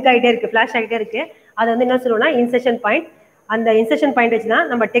ஆகிட்டே பிளிங்க் ஆகிட்டே இருக்கு, ஃபிளாஷ் ஆகிட்டே இருக்கு. அது வந்து என்ன சொல்லுவோம்னா இன்செர்ஷன் பாயிண்ட். அந்த இன்செர்ஷன் பாயிண்ட் வச்சு தான்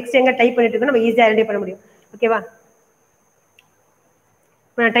நம்ம டெக்ஸ்ட் எங்கே டைப் பண்ணிட்டு இருக்கோம் நம்ம ஈஸியாக ஐடென்டிஃபை பண்ண முடியும். ஓகேவா.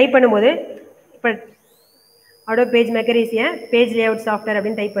 இப்போ நான் டைப் பண்ணும்போது இப்போ Adobe page maker is a page layout software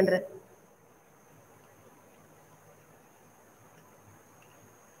அப்படின்னு டைப் பண்ணுறேன்.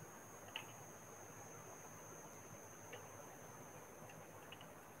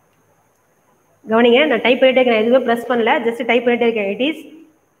 கவனிங்க, நான் டைப் பண்ணிட்டே இருக்கேன், எதுவுமே ப்ரெஸ் பண்ணல, ஜஸ்ட் டைப் பண்ணிட்டே இருக்கேன். It is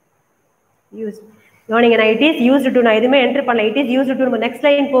use. கவனிங்க, நான் இட் இஸ் யூஸ்டு டு நான் எதுவுமே என்டர் பண்ணல. இட் இஸ் யூஸ்டு டு நம்ம நெக்ஸ்ட்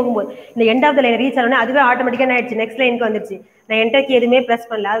லைன் போகும்போது இந்த end of the line reach ஆனோடனே அதுவே ஆட்டோமேட்டிக்காக என்ன ஆயிடுச்சு, நெக்ஸ்ட் லைனுக்கு வந்துருச்சு. நான் என்டர் கீ எதுவுமே ப்ரெஸ்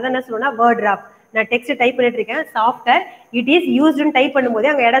பண்ணல. அதுதான் என்ன சொல்லுவேன்னா வேர்ட் டிராப். நான் டெக்ஸ்ட் டைப் பண்ணிட்டு இருக்கேன், சாஃப்ட்வேர் இட் இஸ் யூஸ்டுன்னு டைப் பண்ணும்போது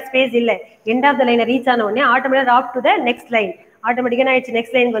அங்கே இடம் ஸ்பேஸ் இல்லை. எண்ட் ஆஃப் த லைனை ரீச் ஆன உடனே ஆட்டோமேட்டிக்காக drop to the next line, ஆட்டோமேட்டிக்காக என்ன ஆயிடுச்சு,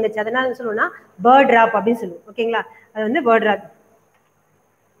 நெக்ஸ்ட் லைனுக்கு வந்துச்சு. அதனால சொல்லுவோம்னா வேர்ட் டிராப் அப்படின்னு சொல்லுவோம். ஓகேங்களா. அது வந்து வேர்ட் டிராப்.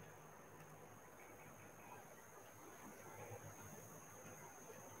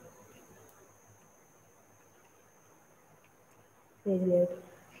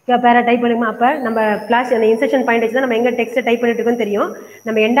 பேரா டைப் பண்ணுமா. அப்போ நம்ம ஃபிளாஷ் அந்த இன்செர்ஷன் பாயிண்ட் வச்சு தான் நம்ம எங்கே டெக்ஸ்ட்டை டைப் பண்ணிட்டு இருக்கோம்னு தெரியும்.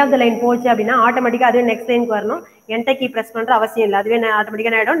 நம்ம எண்ட் ஆஃப் த லைன் போச்சு அப்படின்னா ஆட்டோமேட்டிக்காக அதுவே நெக்ஸ்ட் லைனுக்கு வரணும். என்டர் கீ ப்ரெஸ் பண்ணுற அவசியம் இல்லை, அதுவே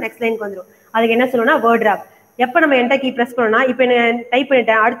ஆட்டோமேட்டிக்காக ஆகிடும், நெக்ஸ்ட் லைனுக்கு வந்துடும். அதுக்கு என்ன சொல்லணும்னா வேர்ட் டிராப். எப்போ நம்ம என்டர் கீ ப்ரெஸ் பண்ணணும்னா, இப்போ நான் டைப்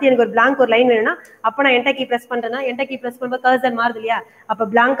பண்ணிட்டேன், அடுத்து எனக்கு ஒரு பிளாங்க் ஒரு லைன் வேணும்னா அப்போ நான் என்டர் கீ ப்ரெஸ் பண்ணுறேன்னா என்டர் கீ ப்ரெஸ் பண்ணும்போது கர்சர் மாறுது இல்லையா. அப்போ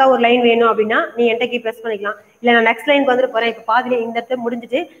பிளாங்காக ஒரு லைன் வேணும் அப்படின்னா நீ என்டர் கீ ப்ரெஸ் பண்ணிக்கலாம். இல்லை நான் நெக்ஸ்ட் லைனுக்கு வந்துட்டு போகிறேன், இப்போ பாதிலே இந்த இடத்துல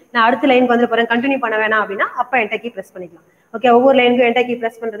முடிஞ்சிட்டு நான் அடுத்த லைனுக்கு வந்துட்டு போகிறேன், கண்டினியூ பண்ண வேணாம் அப்படின்னா அப்போ என்டர் கீ ப்ரெஸ் பண்ணிக்கலாம். ஓகே, ஒவ்வொரு லைனுக்கும் என்டர் கீ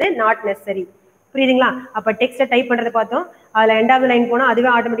ப்ரெஸ் பண்ணுறது நாட் நெசசரி. புரியுதுங்களா. அப்போ டெக்ஸ்ட்டை டைப் பண்ணுறது பார்த்தோம், அதில் எண்டாவது லைன் போனால் அதுவே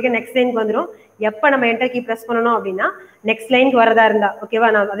ஆட்டோமேட்டிக்காக நெக்ஸ்ட் லைனுக்கு வந்துடும். எப்போ நம்ம என்டர் கீ ப்ரெஸ் பண்ணணும் அப்படின்னா நெக்ஸ்ட் லைனுக்கு வரதா இருந்தா ஓகேவா,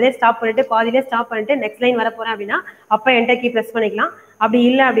 நான் அதிலே ஸ்டாப் பண்ணிட்டு பாதிலே ஸ்டாப் பண்ணிட்டு நெக்ஸ்ட் லைன் வர போகிறேன் அப்படின்னா அப்போ என்டர் கீ ப்ரெஸ் பண்ணிக்கலாம். அப்படி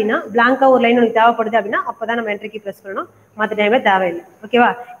இல்லை அப்படின்னா பிளாங்காக ஒரு லைன் உனக்கு தேவைப்படுது அப்படின்னா அப்போ தான் நம்ம என்டர் கீ ப்ரெஸ் பண்ணணும், மற்ற டைமில் தேவையில்லை. ஓகேவா.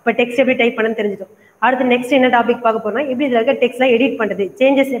 இப்போ டெக்ஸ்ட் எப்படி டைப் பண்ணணும்னு தெரிஞ்சிட்டோம். அடுத்து நெக்ஸ்ட் என்ன டாபிக் பார்க்க போறோம்னா எப்படி இதில் இருக்க டெக்ஸ்ட்லாம் எடிட் பண்ணுறது,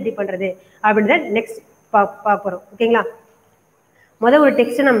 சேஞ்சஸ் எப்படி பண்ணுறது அப்படின்றத நெக்ஸ்ட் பார்க்க போகிறோம். ஓகேங்களா. முதல் ஒரு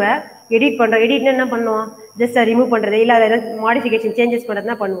டெக்ஸ்ட்டை நம்ம எடிட் பண்ணுறோம். எடிட்னா என்ன பண்ணுவோம், ஜஸ்ட் அதை ரிமூவ் பண்ணுறது இல்லை அதை ஏதாவது மாடிஃபிகேஷன் சேஞ்சஸ் பண்ணுறது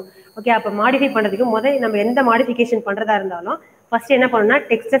தான் பண்ணுவோம். ஓகே, அப்போ மாடிஃபை பண்ணுறதுக்கு முதல் நம்ம எந்த மாடிஃபிகேஷன் பண்ணுறதா இருந்தாலும் ஃபஸ்ட்டு என்ன பண்ணணும்னா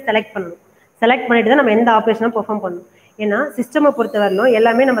டெக்ஸ்ட்டை செலக்ட் பண்ணணும். செலக்ட் பண்ணிட்டு தான் நம்ம எந்த ஆப்ரேஷனும் பெர்ஃபார்ம் பண்ணணும். ஏன்னா சிஸ்டமை பொறுத்தவரையிலும்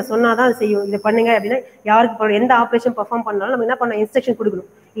எல்லாமே நம்ம சொன்னால் தான் அது செய்யும். இது பண்ணுங்க அப்படின்னா யாருக்கு எந்த ஆப்ரேஷன் பெர்ஃபார்ம் பண்ணாலும் நம்ம என்ன பண்ணணும், இன்ஸ்ட்ரக்ஷன் கொடுக்கணும்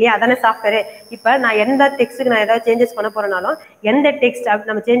இல்லையா. அதானே சாஃப்ட்வேர். இப்போ நான் எந்த டெக்ஸ்ட்டுக்கு நான் ஏதாவது சேஞ்சஸ் பண்ண போகிறேனாலும் எந்த டெக்ஸ்ட்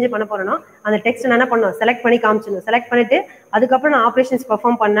நம்ம சேஞ்ச் பண்ண போகிறோனோ அந்த டெக்ஸ்ட் நான் என்ன பண்ணணும், செலக்ட் பண்ணி காமிச்சிடணும். செலக்ட் பண்ணிட்டு அதுக்கப்புறம் நான் ஆப்ரேஷன்ஸ்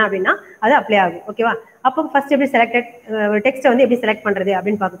பெர்ஃபார்ம் பண்ணேன் அப்படின்னா அது அப்ளை ஆகும். ஓகேவா. அப்போ ஃபர்ஸ்ட் எப்படி ஒரு டெக்ஸ்ட்டை வந்து எப்படி செலக்ட் பண்ணுறது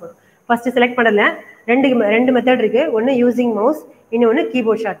அப்படின்னு பார்க்க போகிறோம். ஃபர்ஸ்ட் செலக்ட் பண்ணல ரெண்டு மெத்தட் இருக்கு. ஒன்று யூசிங் மவுஸ், இன்னொன்று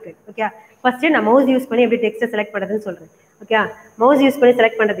கீபோர்ட் ஷார்ட்கட். ஓகே, ஃபர்ஸ்ட் நான் மவுஸ் யூஸ் பண்ணி எப்படி டெக்ஸ்ட்டை செலக்ட் பண்ணுறதுன்னு சொல்கிறேன். ஓகே, மவுஸ் யூஸ் பண்ணி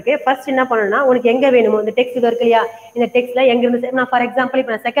செலக்ட் பண்ணுறதுக்கு ஃபர்ஸ்ட் என்ன பண்ணணும்னா உனக்கு எங்கே வேணுமோ இந்த டெக்ஸ்ட் இருக்கு இல்லையா, இந்த டெக்ஸ்ட்ல எங்க இருந்து நான் ஃபார் எக்ஸாம்பிள்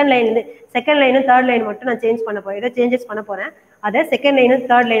இப்போ நான் செகண்ட் லைனும் தேர்ட் லைன் மட்டும் நான் சேஞ்ச் பண்ண போறேன், ஏதோ சேஞ்சஸ் பண்ண போறேன், அதை செகண்ட் லைனும்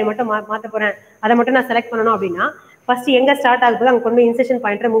தேர்ட் லைன் மட்டும் மாற்ற போறேன், அதை மட்டும் நான் செலக்ட் பண்ணணும் அப்படின்னா ஃபர்ஸ்ட் எங்க ஸ்டார்ட் ஆகுது அங்கே கொண்டு போய் இன்செர்ஷன்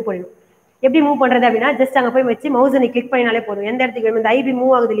பாயிண்டரை மூவ் பண்ணணும். எப்படி மூவ் பண்றது அப்படின்னா ஜஸ்ட் அங்கே போய் வச்சு மவுஸ் நீ கிளிக் பண்ணினாலே போதும். எந்த இடத்துக்கு வேணும், இந்த ஐபி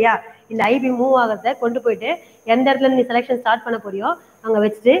மூவ் ஆகுது இல்லையா, இந்த ஐபி மூவ் ஆகிறத கொண்டு போயிட்டு எந்த இடத்துல நீ செலக்ஷன் ஸ்டார்ட் பண்ண போறியோ அங்கே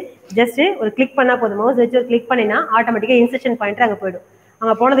வச்சுட்டு ஜஸ்ட் ஒரு கிளிக் பண்ணா போதும். மவுஸ் வச்சு ஒரு கிளிக் பண்ணினா ஆட்டோமேட்டிக்காக இன்செர்ஷன் பாயிண்டர் அங்கே போயிடும்.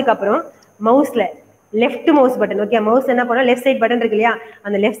 அங்கே போனதுக்கு அப்புறம் மவுஸ்ல left mouse button. Okay, mouse என்ன பண்ணணும், லெஃப்ட் சைட் பட்டன் இருக்கு இல்லையா,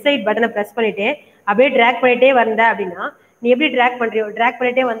 அந்த லெஃப்ட் சைட் பட்டனை ப்ரெஸ் பண்ணிட்டு அப்படியே ட்ராக் பண்ணிட்டே வந்த அப்படின்னா, நீ எப்படி ட்ராக் பண்றியோ ட்ராக்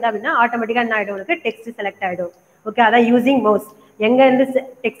பண்ணிட்டே வந்த அப்படின்னா ஆட்டோமேட்டிக்கா என்ன ஆயிடும், உனக்கு டெக்ஸ்ட் செலக்ட் ஆயிடும். ஓகே, அதான் யூசிங் மவுஸ். எங்க இருந்து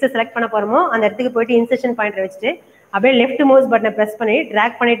டெக்ஸ்ட் செலக்ட் பண்ண போறோமோ அந்த இடத்துக்கு போயிட்டு இன்சர்ஷன் பாயிண்டர் வச்சுட்டு அப்படியே லெஃப்ட் மவுஸ் பட்டனை ப்ரெஸ் பண்ணி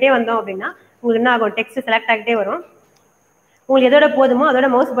ட்ராக் பண்ணிட்டே வந்தோம் அப்படின்னா உங்களுக்கு என்ன ஆகும், டெக்ஸ்ட் செலக்ட் ஆகிட்டே வரும். உங்களுக்கு எதோட போதுமோ அதோட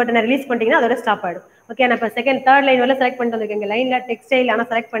மவுஸ் பட்டனை ரிலீஸ் பண்ணிட்டீங்கன்னா அதோட ஸ்டாப் ஆயிடும். ஓகே, நான் இப்போ செகண்ட் தேர்ட் லைன் வரல செலக்ட் பண்ணிட்டு வந்திருக்கேன். லைன்ல டெக்ஸ்டைல் ஆனால்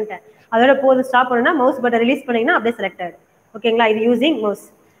செலக்ட் பண்ணிட்டேன், அதோட போதும் ஸ்டாப் பண்ணணும்னா மவுஸ் பட்டன் ரிலீஸ் பண்ணீங்கன்னா அப்படியே செலக்ட் ஆயிடும். ஓகேங்களா, இது யூசிங் மவுஸ்.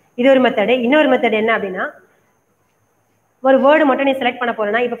 இது ஒரு மெத்தடு. இன்னொரு மெத்தட் என்ன அப்படின்னா, ஒரு வேர்டு மட்டும் நீ செலக்ட் பண்ண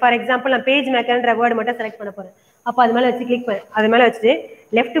போறேன்னா, இப்போ ஃபார் எக்ஸாம்பிள் நான் பேஜ் மேக்கர்ன்ற வேர்டு மட்டும் செலக்ட் பண்ண போறேன். அப்போ அது மேலே வச்சு கிளிக் பண்ண, அது மேலே வச்சுட்டு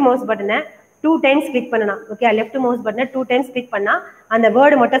லெஃப்ட் மவுஸ் பட்டனை 2 டைம்ஸ் கிளிக் பண்ணணும். ஓகே, லெஃப்ட் மவுஸ் பட்டனை 2 டைம்ஸ் கிளிக் பண்ணா அந்த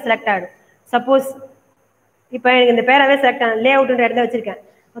வேர்டு மட்டும் செலக்ட் ஆகிடும். சப்போஸ் இப்போ எனக்கு இந்த பேராவே செலக்ட் ஆகும், லே அவுட்ன்ற இடத்துல வச்சிருக்கேன்.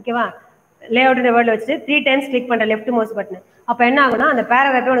 ஓகேவா, லே அவுட்ன்ற வேர்டில் வச்சுட்டு 3 டைம்ஸ் கிளிக் பண்ணுறேன் லெஃப்ட் மவுஸ் பட்டனை. அப்போ என்ன ஆகும்னா அந்த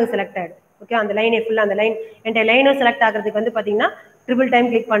பேராகிராஃபே உனக்கு செலக்ட் ஆகிடும். ஓகே, அந்த லைனே ஃபுல்லாக அந்த லைன் என்கிட்ட லைனும் செலக்ட் ஆகிறதுக்கு வந்து பார்த்தீங்கன்னா ட்ரிபிள் டைம்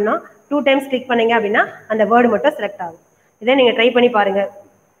கிளிக் பண்ணோம். 2 டைம்ஸ் கிளிக் பண்ணீங்க அப்படின்னா அந்த வேர்டு மட்டும் செலக்ட் ஆகும். இதை நீங்கள் ட்ரை பண்ணி பாருங்கள்.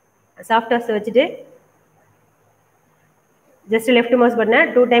 சாஃப்ட்வேர்ஸ் வச்சுட்டு ஜஸ்ட் லெஃப்ட் மவுஸ் பட்டனை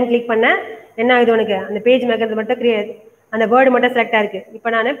 2 டைம் கிளிக் பண்ண என்ன ஆகுது, உனக்கு அந்த பேஜ் மேக்கர் மட்டும் அந்த வேர்டு மட்டும் செலக்ட் ஆயிருக்கு. இப்போ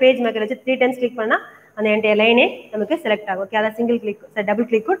நான் பேஜ் மேக்கர் வச்சு 3 டைம்ஸ் கிளிக் பண்ணால் அந்த என்டைய லைனே நமக்கு செலக்ட் ஆகும். ஓகே, அதான் சிங்கிள் கிளிக், டபுள்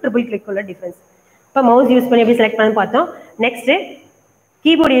கிளிக்கும் ட்ரிபிள் கிளிக்கும் உள்ள டிஃபரன்ஸ். இப்போ மவுஸ் யூஸ் பண்ணி எப்படி செலக்ட் பண்ணு பார்த்தோம். நெக்ஸ்ட்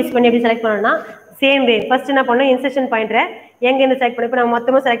கீபோர்டு யூஸ் பண்ணி எப்படி செலக்ட் பண்ணணும்னா சேம் வே. ஃபர்ஸ்ட் என்ன பண்ணணும், இன்சர்ஷன் பாயிண்டரை எங்கேருந்து செலக்ட் பண்ணி, இப்போ நான்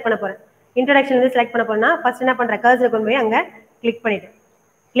மொத்தமாக செலக்ட் பண்ண போகிறேன். இன்ட்ரோடக்ஷன்லேருந்து செலக்ட் பண்ண போறேன்னா ஃபர்ஸ்ட் என்ன பண்ணுறேன், கர்சரை கொண்டு போய் அங்கே கிளிக்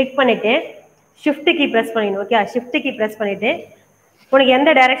பண்ணிட்டு ஷிஃப்ட் கீ ப்ரெஸ் பண்ணிடணும். ஓகே, ஷிஃப்ட் கீ ப்ரெஸ் பண்ணிட்டு உனக்கு எந்த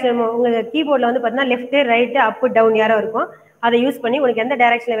டைரக்ஷன் உங்களுக்கு கீபோர்டில் வந்து பார்த்தீங்கன்னா லெஃப்ட் ரைட்டு அப்பு டவுன் யாரோ இருக்கும், அதை யூஸ் பண்ணி உனக்கு எந்த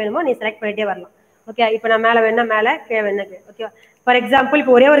டைரக்ஷனில் வேணுமோ நீ செலக்ட் பண்ணிட்டே வரலாம். ஓகே, இப்போ நான் மேலே வேணா மேலே, கீழே வேணா கீழே. ஓகே, ஃபார் எக்ஸாம்பிள்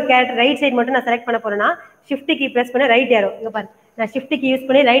இப்போ ஒரே ஒரு கேரக்டர் ரைட் சைடு மட்டும் நான் செலக்ட் பண்ண போறேன்னா ஷிஃப்ட் கீ ப்ரெஸ் பண்ண ரைட் ஏரோ, இங்கே பாரு நான் ஷிஃப்ட் கீ யூஸ்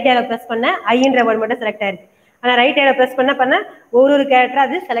பண்ணி ரைட் ஏரோ ப்ரெஸ் பண்ண ஐன்ற வேர்டு மட்டும் செலக்ட் ஆயிருக்கு. ஆனால் ரைட் ஏரோ ப்ரெஸ் பண்ண ஒரு கேரக்டர்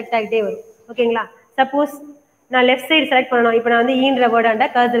அது செலக்ட் ஆகிட்டே வரும். ஓகேங்களா, சப்போஸ் நான் லெஃப்ட் சைடு செலக்ட் பண்ணணும், இப்போ நான் வந்து ஈன்ற வேர்டாண்ட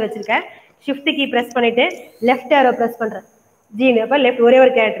கர்சர் வச்சிருக்கேன். ஷிஃப்ட் கீ ப்ரெஸ் பண்ணிட்டு லெஃப்ட் ஏரோ ப்ரெஸ் பண்ணுறேன், ஜீன் அப்போ லெஃப்ட் ஒரே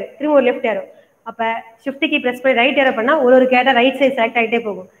ஒரு கேரக்டர், திரும்ப ஒரு லெஃப்ட் ஏரோ. அப்போ ஷிஃப்ட் கீ ப்ரெஸ் பண்ணி ரைட் ஏரோ பண்ணால் ஒரு கேரக்டர் ரைட் சைடு செலக்ட் ஆகிட்டே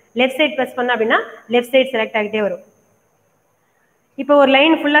போகும். லெஃப்ட் சைடு ப்ரெஸ் பண்ணா அப்படின்னா லெஃப்ட் சைடு செலக்ட் ஆகிட்டே வரும். இப்போ ஒரு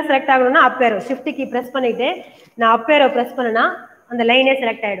லைன் ஃபுல்லாக செலக்ட் ஆகணும்னா அப் ஏரோ ஷிஃப்ட் கீ ப்ரெஸ் பண்ணிட்டு நான் அப் ஏரோ ப்ரெஸ் பண்ணேன்னா அந்த லைனே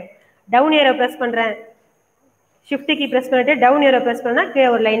செலக்ட் ஆகிடும். டவுன் ஏரோ ப்ரெஸ் பண்ணுறேன், ஷிஃப்ட் கீ ப்ரெஸ் பண்ணிட்டு டவுன் ஏரோ ப்ரெஸ் பண்ணா கீழே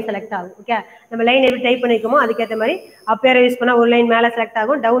ஒரு லைன் செலக்ட் ஆகும். ஓகே, நம்ம லைன் எப்படி டைப் பண்ணிருக்கோமோ அதுக்கேற்ற மாதிரி அப் ஏரோ யூஸ் பண்ணால் ஒரு லைன் மேலே செலக்ட்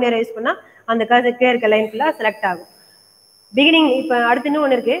ஆகும், டவுன் ஏரோ யூஸ் பண்ணால் அந்த கர்சர் கீழே இருக்க லைன் ஃபுல்லாக செலக்ட் ஆகும். பிகினிங் இப்போ அடுத்து இன்னும்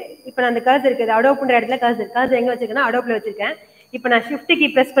ஒன்று இருக்கு. இப்போ நான் அந்த கர்சர் இருக்குது அடோப்ன்ற இடத்துல கர்சர் எங்கே வச்சிருக்கேன்னா அடோப்ல வச்சிருக்கேன். இப்போ நான் ஷிஃப்ட் கீ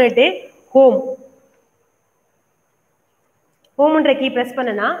ப்ரெஸ் பண்ணிட்டு ஹோம்ன்ற கீ ப்ரெஸ்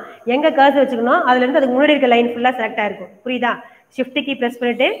பண்ணனா எங்க கர்சர் வச்சுக்கணும் அதுல இருந்து அதுக்கு முன்னாடி இருக்க லைன் ஃபுல்லா செலக்ட் ஆயிருக்கும். புரியுதா, ஷிஃப்ட் கீ ப்ரெஸ்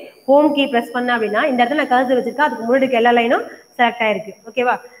பண்ணிட்டு ஹோம் கீ ப்ரெஸ் பண்ணா அப்படின்னா இந்த இடத்துல நான் கர்சர் வச்சிருக்கேன், அதுக்கு முன்னாடி இருக்க எல்லா லைனும் செலக்ட் ஆயிருக்கு.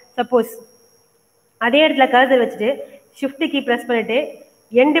 ஓகேவா, சப்போஸ் அதே இடத்துல கர்சர் வச்சுட்டு ஷிஃப்ட் கீ ப்ரெஸ் பண்ணிட்டு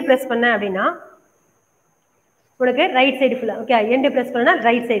எண்டு ப்ரெஸ் பண்ண அப்படின்னா உனக்கு ரைட் சைடு ஃபுல்லா. ஓகே, எண்டு ப்ரெஸ் பண்ணா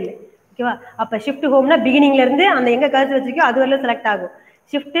ரைட் சைடுல. ஓகேவா, அப்ப ஷிஃப்ட் ஹோம்னா பிகினிங்ல இருந்து அந்த எங்க கர்சர் வச்சிருக்கோ அது வரல செலக்ட் ஆகும்.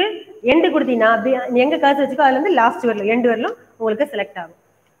 ஷிஃப்ட் எண்டு கொடுத்தீங்கன்னா எங்க கர்சர் வச்சிருக்கோ அதுல இருந்து லாஸ்ட் வரல எண்டு வரலும் உங்களுக்கு செலக்ட் ஆகும்.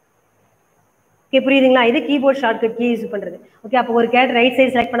 ஓகே, புரியுதுங்களா, இது கீபோர்ட் ஷார்ட்கட் கீ யூஸ் பண்றது. ஓகே, அப்போ ஒரு கேரக்டர் ரைட்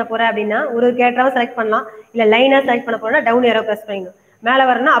சைடு செலக்ட் பண்ண போறேன் அப்படின்னா ஒரு கேரக்டராவும் செலக்ட் பண்ணலாம், இல்ல லைனா செலக்ட் பண்ண போறேன்னா டவுன் ஏரோ ப்ரெஸ் பண்ணிக்கணும், மேலே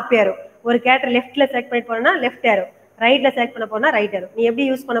வரணும்னா அப் ஏரோ. ஒரு கேரக்டர் லெஃப்ட்ல செலக்ட் பண்ணி போறேன்னா லெஃப்ட் ஏரோ, ரைட்ல செலக்ட் பண்ண போறேன்னா ரைட் ஏரோ. நீ எப்படி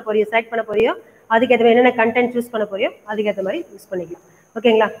யூஸ் பண்ண போறியோ செலக்ட் பண்ண போறியோ அதுக்கேற்ற மாதிரி என்னென்ன கண்டென்ட் சூஸ் பண்ண போறியோ அதுக்கேற்ற மாதிரி யூஸ் பண்ணிக்கலாம்.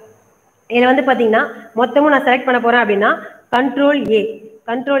 ஓகேங்களா, இதில் வந்து பார்த்தீங்கன்னா மொத்தமும் நான் செலக்ட் பண்ண போறேன் அப்படின்னா கண்ட்ரோல்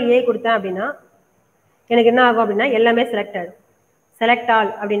ஏ கொடுத்தேன் அப்படின்னா எனக்கு என்ன ஆகும் அப்படின்னா எல்லாமே செலக்ட் ஆகும். செலக்ட்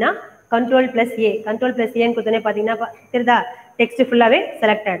ஆல் அப்படின்னா கண்ட்ரோல் பிளஸ் ஏன்னு கொடுத்தோன்னே பார்த்தீங்கன்னா தெரியுதா டெக்ஸ்ட் ஃபுல்லாகவே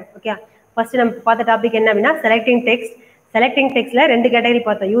செலக்ட் ஆகிடும். ஓகே, ஃபர்ஸ்ட் நம்ம பார்த்த டாபிக் என்ன அப்படின்னா செலக்டிங் டெக்ஸ்ட்ல 2 கேட்டகரி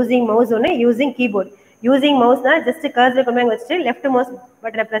பார்த்தோம். யூசிங் மவுஸ் ஒன்று, using keyboard. Using மவுஸ்னா just cursor கொண்டு போய் வச்சுட்டு லெஃப்ட் மவுஸ்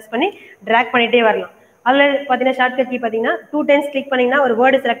பட்டனை ப்ரெஸ் பண்ணி ட்ராக் பண்ணிட்டே வரலாம். அதில் பார்த்தீங்கன்னா ஷார்ட்கட் கீ பார்த்தீங்கன்னா 2 டைம்ஸ் கிளிக் பண்ணிங்கன்னா ஒரு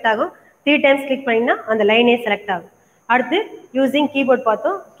வேர்டு செலக்ட் ஆகும், 3 டைம்ஸ் கிளிக் பண்ணிங்கன்னா அந்த லைனே செலக்ட் ஆகும். அடுத்து யூசிங் கீபோர்ட்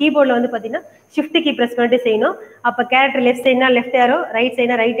பார்த்தோம். கீபோர்டில் வந்து பார்த்தீங்கன்னா ஷிஃப்ட் கீ ப்ரெஸ் பண்ணிட்டு செய்யணும். அப்போ character left சைடுனா left aero, right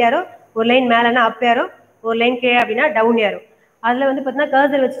சைடுனா right aero, ஒரு லைன் மேலேனா அப் ஏரோ, ஒரு லைன் கீழே அப்படின்னா டவுன் ஏரோ. அதில் வந்து பார்த்தீங்கன்னா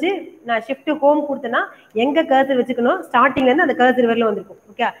கர்சர் வச்சுட்டு நான் ஷிஃப்ட் ஹோம் கொடுத்தேன்னா எங்கே கர்சர் வச்சுக்கணும் ஸ்டார்டிங்லேருந்து அந்த கர்சர் வரல வந்திருக்கும்.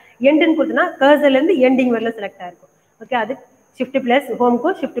 ஓகே, எண்டுன்னு கொடுத்தனா கர்சர்லேருந்து எண்டிங் வரல செலக்ட் ஆயிருக்கும். ஓகே, அது shift plus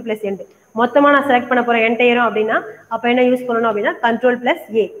ஹோம்க்கும் shift plus end. மொத்தமாக நான் செலக்ட் பண்ண போகிறேன் என்டையரும் அப்படின்னா அப்போ என்ன யூஸ் பண்ணணும் அப்படின்னா கண்ட்ரோல்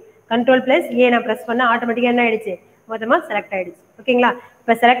பிளஸ் ஏ நான் ப்ரெஸ் பண்ண ஆட்டோமேட்டிக்காக என்ன ஆயிடுச்சு மொத்தமாக செலக்ட் ஆயிடுச்சு. ஓகேங்களா,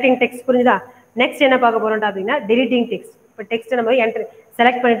 இப்போ செலக்டிங் டெக்ஸ்ட் புரிஞ்சுதா. நெக்ஸ்ட் என்ன பார்க்க போகிறோம் அப்படின்னா டெலிட்டிங் டெக்ஸ்ட். இப்போ டெக்ஸ்ட் நம்ம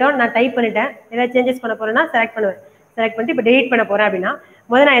செலக்ட் பண்ணிட்டோம், நான் டைப் பண்ணிட்டேன், ஏதாவது சேஞ்சஸ் பண்ண போறேன்னா செலக்ட் பண்ணிட்டு இப்போ டெலிட் பண்ண போறேன் அப்படின்னா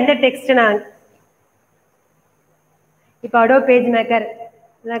முதல்ல நான் எந்த டெக்ஸ்ட் நான் இப்போ அடோப் பேஜ் மேக்கர்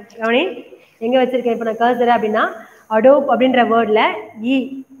கவனி எங்கே வச்சுருக்கேன். இப்போ நான் கர்சர் அப்படின்னா அடோப் அப்படின்ற வேர்டில்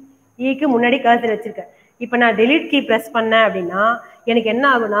ஈக்கு முன்னாடி கர்சர் வச்சுருக்கேன். இப்போ நான் டெலிட் கீ ப்ரெஸ் பண்ணேன் அப்படின்னா எனக்கு என்ன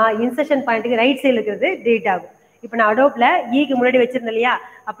ஆகும்னா இன்சர்ஷன் பாயிண்ட்டுக்கு ரைட் சைடில் இருக்கிறது டெலிட் ஆகும். இப்போ நான் அடோப்பில் ஈக்கு முன்னாடி வச்சிருந்தேன் இல்லையா,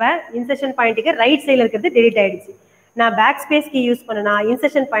 அப்போ இன்சர்ஷன் பாயிண்ட்டுக்கு ரைட் சைடில் இருக்கிறது டெலிட் ஆகிடுச்சு. நான் பேக் ஸ்பேஸ் கீ யூஸ் பண்ணனா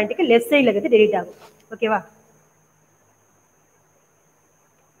இன்சர்ஷன் பாயிண்ட்டுக்கு லெஃப்ட் சைடில் இருக்கிறது டெலிட் ஆகும். ஓகேவா?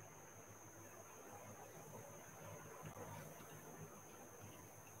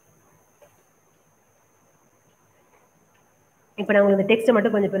 இப்போ நான் உங்களுக்கு டெக்ஸ்ட்டை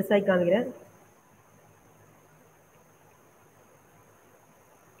மட்டும் கொஞ்சம் பெருசாக காமிக்கிறேன்.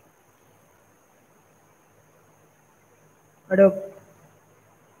 அடோப்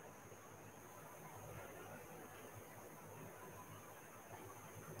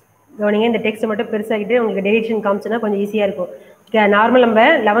கவனிங்க, இந்த டெக்ஸ்ட்டை மட்டும் பெருசாகிட்டு உங்களுக்கு டெலிஷன் காமிச்சுன்னா கொஞ்சம் ஈஸியாக இருக்கும். நார்மல் நம்ம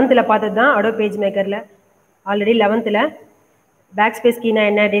 11th பார்த்தது தான் Adobe page மேக்கரில். Already 11th back space கீனா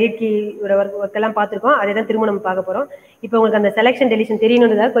என்ன, டெலிட் கீ ஒர்க்கெல்லாம் பார்த்துருக்கோம். அதே தான் திரும்ப நம்ம பார்க்க போகிறோம். இப்போ உங்களுக்கு அந்த செலெக்ஷன் டெலிஷன்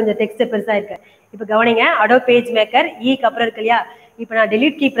தெரியணுன்றதாக கொஞ்சம் டெக்ஸ்ட்டை பெருசாக இருக்கு. இப்போ கவனிங்க, அடோப் பேஜ் மேக்கர் ஈக்கு அப்புறம் இருக்கு இல்லையா, இப்போ நான்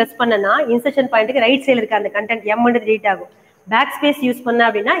டெலிட் கீ ப்ரெஸ் பண்ணேன்னா இன்சர்ஷன் பாயிண்ட்டுக்கு ரைட் சைடில் இருக்க அந்த கண்டென்ட் எம்ன்றது டெலிட் ஆகும். பேக் ஸ்பேஸ் யூஸ் பண்ணேன்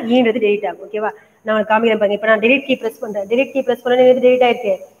அப்படின்னா ஈன்றது டெலிட் ஆகும். ஓகேவா? நான் உங்களுக்கு காமிக்கிறேன் பாருங்க. இப்போ நான் டெலிட் கீ ப்ரெஸ் பண்ணுறேன். டெலிட் கீ ப்ரெஸ் பண்ண டெலிட்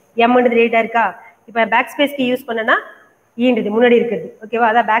ஆயிருக்கு, எம்ன்றது டெலிட் ஆயிருக்கா. இப்போ பேக் ஸ்பேஸ் கீ யூஸ் பண்ணேன்னா ஈன்றது முன்னாடி இருக்கிறது. ஓகேவா?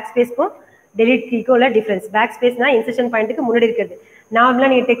 அதான் பேக் ஸ்பேஸ்க்கும் டெலிட் கீக்கும் உள்ள டிஃபரன்ஸ். பேக் ஸ்பேஸ்னா இன்சர்ஷன் பாயிண்ட்டுக்கு முன்னாடி இருக்கிறது. நார்மலாக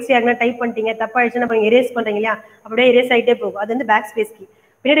நீங்கள் டெக்ஸ்ட் யாருன்னா டைப் பண்ணிட்டீங்க, தப்பாயிடுச்சுன்னா அப்புறம் எரேஸ் பண்ணுறீங்க இல்லையா, அப்படியே எரேஸ் ஆகிட்டே போகும். அது வந்து பேக் ஸ்பேஸ் கீ.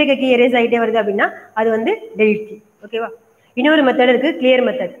 பின்னாடி இருக்க கீ எரேஸ் ஆகிட்டே வருது அப்படின்னா அது வந்து டெலிட் கீ. ஓகேவா? இன்னொரு மெத்தட் இருக்குது, கிளியர்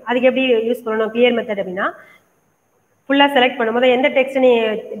மெத்தட். அதுக்கு எப்படி யூஸ் பண்ணணும் கிளியர் மெத்தட் அப்படின்னா, ஃபுல்லாக செலக்ட் பண்ணும் போது எந்த டெக்ஸ்ட் நீ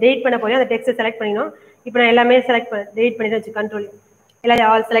டெலிட் பண்ண போறியோ அந்த டெக்ஸ்ட்டை செலக்ட் பண்ணிக்கணும். இப்போ நான் எல்லாமே டெலிட் பண்ணிட்டு வச்சு கண்ட்ரோல்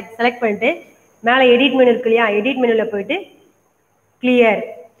எல்லாத்தையும் ஆல் செலக்ட் பண்ணிட்டு மேலே எடிட் மெனு இருக்கு இல்லையா, எடிட் மெனுவில் போயிட்டு கிளியர்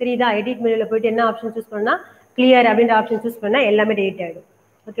தெரியுதா, எடிட் மெனுவில் போயிட்டு என்ன ஆப்ஷன் சூஸ் பண்ணால் கிளியர் அப்படின்ற ஆப்ஷன் சூஸ் பண்ணால் எல்லாமே டெலிட் ஆகிடும்.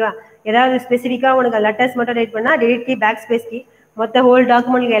 ஓகேவா? ஏதாவது ஸ்பெசிஃபிக்காக உனக்கு லெட்டர்ஸ் மட்டும் டெலிட் பண்ணால் delete key back space key. மொத்த ஹோல்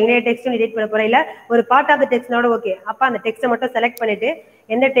டாக்குமெண்ட் எல்லா டெக்ஸ்ட்டும் டெலிட் பண்ண போகிற, இல்லை ஒரு பார்ட் ஆஃப் த டெக்ஸ்டோட ஓகே, அப்போ அந்த டெக்ஸ்ட்டை மட்டும் செலக்ட் பண்ணிவிட்டு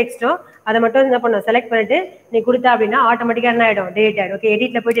எந்த டெக்ஸ்ட்டோ அதை மட்டும் என்ன பண்ணணும் செலக்ட் பண்ணிட்டு நீ கொடுத்தா அப்படின்னா ஆட்டோமேட்டிக்காக என்ன ஆகிடும் டெலிட் ஆகிடும். ஓகே,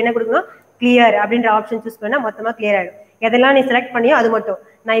 எடிட்டில் போயிட்டு என்ன கொடுக்கணும் கிளியர் அப்படின்ற ஆப்ஷன் சூஸ் பண்ணால் மொத்தமாக கிளியர் ஆகிடும். எதெல்லாம் நீ செலக்ட் பண்ணியோ அது மட்டும்.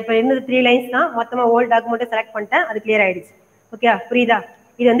 நான் இப்போ இருந்தது 3 லைன்ஸ் தான், மொத்தமாக ஹோல் டாக்குமெண்ட்டை செலக்ட் பண்ணிட்டேன், அது கிளியர் ஆகிடுச்சு. ஓகே, புரியுதா?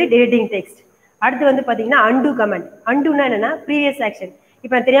 இது வந்து டெலிட்டிங் டெக்ஸ்ட். அடுத்து வந்து பார்த்தீங்கன்னா அன்டூ கமெண்ட். அன்டூனா என்னன்னா ப்ரீவியஸ் ஆக்ஷன்.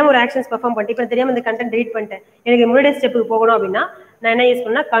 இப்போ நான் தெரியாமல் ஒரு ஆக்ஷன்ஸ் பெர்ஃபார்ம் பண்ணிட்டு இப்போ தெரியாமல் இந்த கண்டென்ட் டெலிட் பண்ணிட்டேன், எனக்கு முன்னாடி ஸ்டெப்புக்கு போகணும் அப்படின்னா நான் என்ன யூஸ்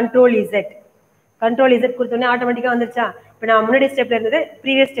பண்ணா கண்ட்ரோல் இசட். கண்ட்ரோல் இசட் கொடுத்தோன்னே ஆட்டோமேட்டிக்காக வந்துருச்சா. இப்போ நான் முன்னாடி ஸ்டெப்ல இருந்தது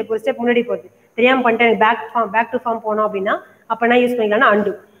ப்ரீவியஸ் ஸ்டெப் ஒரு ஸ்டெப் முன்னாடி போகுது, தெரியாமல் பண்ணிட்டேன், எனக்கு பேக் டு ஃபார்ம் போனோம் அப்படின்னா அப்போ என்ன யூஸ் பண்ணிக்கலாம்னா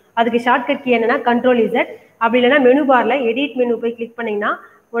அன்டூ. அதுக்கு ஷார்ட்கட் கீ என்னன்னா கண்ட்ரோல் இசட். அப்படி இல்லைன்னா மெனு பார்ல எடிட் மெனு போய் கிளிக் பண்ணீங்கன்னா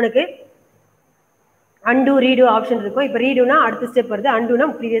உனக்கு அன்டூ ரீடூ ஆப்ஷன் இருக்கும். இப்போ ரீடூனா அடுத்த ஸ்டெப் வருது, அன்டூனா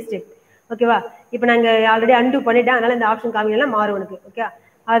ப்ரீவியஸ் ஸ்டெப். ஓகேவா? இப்போ நாங்கள் ஆல்ரெடி அன்டூ பண்ணிட்டேன், அதனால இந்த ஆப்ஷன் காமிக்கலாம் மாறும் உனக்கு. ஓகே,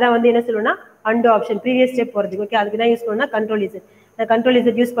 அதான் வந்து என்ன சொல்லுவோம்னா அன்டூ ஆப்ஷன் ப்ரீவியஸ் ஸ்டெப் போகிறதுக்கு. ஓகே, அதுக்கு தான் யூஸ் பண்ணணும்னா கண்ட்ரோல் இசட். நான் கண்ட்ரோல்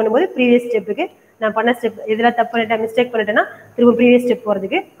இசட் யூஸ் பண்ணும்போது ப்ரீவியஸ் ஸ்டெப்புக்கு நான் பண்ண ஸ்டெப் இதெல்லாம் தப்பு பண்ணிட்டேன், மிஸ்டேக் பண்ணிட்டேன்னா திரும்ப ப்ரீவியஸ் ஸ்டெப்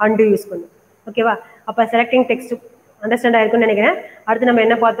போகிறதுக்கு அன்டூ யூஸ் பண்ணும். ஓகேவா? அப்போ செலக்டிங் டெக்ஸ்ட் அண்டர்ஸ்டாண்ட் ஆயிருக்கும்னு நினைக்கிறேன். அடுத்து நம்ம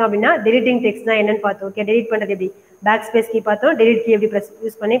என்ன பார்த்தோம் அப்படின்னா டெலிட்டிங் டெக்ஸ்ட் தான் என்னன்னு பார்த்தோம். ஓகே, டெலிட் பண்ணுறது எப்படி, பேக் ஸ்பேஸ் கீ பார்த்தோம், டெலிட் கீ எப்படி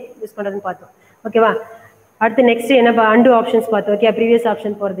யூஸ் பண்ணுறதுன்னு பார்த்தோம். ஓகேவா? அடுத்து நெக்ஸ்ட் என்ன அன்டூ ஆப்ஷன்ஸ் பார்த்தோம். ஓகே, ப்ரீவியஸ்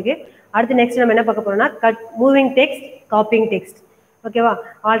ஆப்ஷன் போகிறதுக்கு. அடுத்து நெக்ஸ்ட் நம்ம என்ன பார்க்க போறோம்னா மூவிங் டெக்ஸ்ட், காப்பிங் டெக்ஸ்ட். ஓகேவா?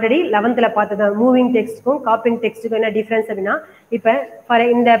 ஆல்ரெடி 11th பார்த்தது மூவிங் டெக்ஸ்ட்டுக்கும் காப்பிங் டெக்ஸ்ட்டுக்கும் என்ன டிஃப்ரென்ஸ் அப்படின்னா, இப்போ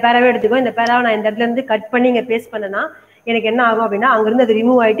இந்த பேராவே எடுத்துக்கோ, இந்த பேராவை நான் இந்த இடத்துல இருந்து கட் பண்ணி இங்கே பேஸ்ட் பண்ணேன்னா எனக்கு என்ன ஆகும் அப்படின்னா அங்கிருந்து அது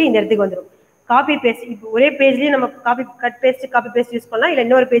ரிமூவ் ஆகிட்டு இந்த இடத்துக்கு வந்துடும். காப்பி பேஸ்ட் இப்போ ஒரே பேஜ்லேயும் நம்ம காப்பி பேஸ்ட் யூஸ் பண்ணலாம், இல்லை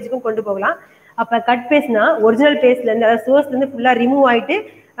இன்னொரு பேஜுக்கும் கொண்டு போகலாம். அப்போ கட் பேஸ்ட்னா ஒரிஜினல் பேஸ்ட்லேருந்து அதாவது சோர்ஸ்லேருந்து ஃபுல்லாக ரிமூவ் ஆகிட்டு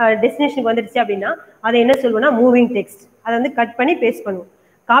டெஸ்டினேஷனுக்கு வந்துடுச்சு அப்படின்னா அதை என்ன சொல்லுவோம்னா மூவிங் டெக்ஸ்ட். அதை வந்து கட் பண்ணி பேஸ்ட் பண்ணுவோம்.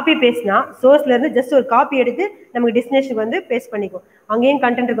 காப்பி பேஸ்ட்னா சோர்ஸ்ல இருந்து ஜஸ்ட் ஒரு காப்பி எடுத்து நமக்கு டெஸ்டினேஷனுக்கு வந்து பேஸ்ட் பண்ணிக்கும். அங்கேயும்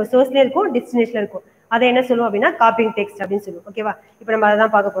கண்டென்ட் இருக்கும், சோர்ஸ்லேயும் இருக்கும், டெஸ்டினேஷன்ல இருக்கும். அதை என்ன சொல்லுவோம் அப்படின்னா காப்பிங் டெக்ஸ்ட் அப்படின்னு சொல்லுவோம். ஓகேவா? இப்போ நம்ம அதை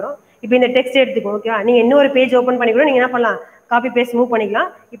தான் பார்க்க போகிறோம். இப்போ இந்த டெக்ஸ்ட் எடுத்துக்கோ. ஓகேவா? நீங்கள் இன்னொரு பேஜ் ஓப்பன் பண்ணி கூட நீங்கள் என்ன பண்ணலாம், காப்பி பேஸ்ட் மூவ் பண்ணிக்கலாம்.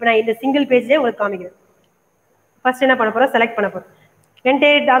 இப்போ நான் இந்த சிங்கிள் பேஜ்லேயே உங்களுக்கு காமிக்கிறேன். ஃபர்ஸ்ட் என்ன பண்ண போகிறோம், செலக்ட் பண்ண போகிறோம்.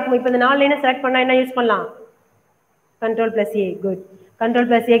 Entire document. இப்போ இந்த 4 லைனை செலக்ட் பண்ணால் என்ன யூஸ் பண்ணலாம், Ctrl+A. குட்.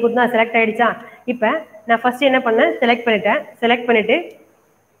 Ctrl+A கொடுத்தா செலக்ட் ஆகிடுச்சா. இப்போ நான் ஃபர்ஸ்ட் என்ன பண்ணேன், செலக்ட் பண்ணிவிட்டு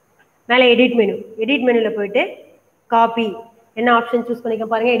மேலே எடிட் மெனுவில் போயிட்டு காப்பி என்ன ஆப்ஷன் சூஸ் பண்ணிக்க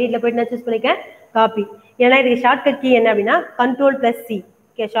பாருங்கள். எடிட்டில் போயிட்டு நான் சூஸ் பண்ணிக்கேன் காப்பி. ஏன்னா இதுக்கு ஷார்ட்கட் கீ என்ன அப்படின்னா Ctrl+C.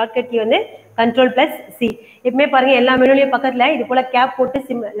 ஓகே, ஷார்ட்கட் கீ வந்து Ctrl+C. எப்பவுமே பாருங்கள் எல்லா மெனுலையும் பக்கத்தில் இது போல் கேப் போட்டு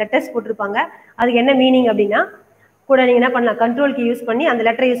லெட்டர்ஸ் போட்டிருப்பாங்க. அதுக்கு என்ன மீனிங் அப்படின்னா கூட நீங்கள் என்ன பண்ணலாம், கண்ட்ரோல் கீ யூஸ் பண்ணி அந்த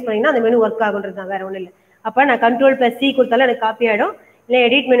லெட்டரை யூஸ் பண்ணிங்கன்னா அந்த மெனு ஒர்க் ஆகுன்றது தான், வேறு ஒன்றும் இல்லை. அப்போ நான் Ctrl+C கொடுத்தாலும் எனக்கு காப்பி ஆகிடும். இல்லை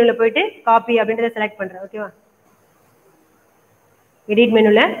எடிட் மெனுவில் போயிட்டு காப்பி அப்படின்றத செலக்ட் பண்ணுறேன். ஓகேவா? எடிட்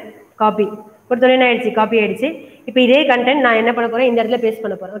மெனுவில் காப்பி. கொடுத்தோடனே என்ன ஆயிடுச்சு, காப்பி ஆயிடுச்சு. இப்போ இதே கண்டென்ட் நான் என்ன பண்ண போறேன், இந்த இடத்துல பேஸ்ட்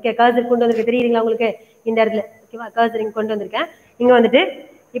பண்ண போறேன். ஓகே, கர்சர் கொண்டு வந்திருக்கேன், தெரியுதுங்களா உங்களுக்கு? இந்த இடத்துல ஓகேவா, கர்சர் இங்கே கொண்டு வந்திருக்கேன். இங்கே வந்துட்டு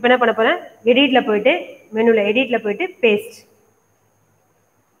இப்போ என்ன பண்ண போறேன், எடிட்ல போயிட்டு மெனுல எடிட்ல போயிட்டு பேஸ்ட்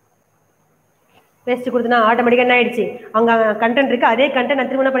கொடுத்தனா ஆட்டோமேட்டிக்காக என்ன ஆயிடுச்சு, அங்கே கண்டென்ட் இருக்கு, அதே கண்டென்ட் நான்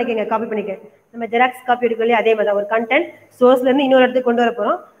திரும்ப பண்ணிக்கங்க, காப்பி பண்ணிக்க. நம்ம ஜெராக்ஸ் காப்பி எடுக்கோ இல்லையா, அதே மாதிரி ஒரு கண்டென்ட் சோர்ஸ்ல இருந்து இன்னொரு இடத்துக்கு கொண்டு வர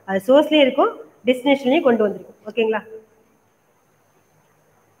போறோம். அது சோர்ஸ்லயும் இருக்கும், டெஸ்டினேஷன்லயும் கொண்டு வந்திருக்கும். ஓகேங்களா,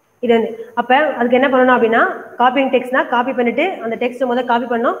 இது வந்து அப்போ அதுக்கு என்ன பண்ணணும் அப்படின்னா, காப்பிங் டெக்ஸ்ட்னா காப்பி பண்ணிட்டு அந்த டெக்ஸ்ட் முதல்ல காப்பி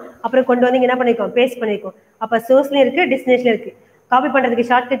பண்ணோம், அப்புறம் கொண்டு வந்து என்ன பண்ணிருக்கோம், பேஸ்ட் பண்ணிருக்கோம். அப்போ சோர்ஸ்லயும் இருக்கு, டெஸ்டினேஷன்ல இருக்கு. காப்பி பண்றதுக்கு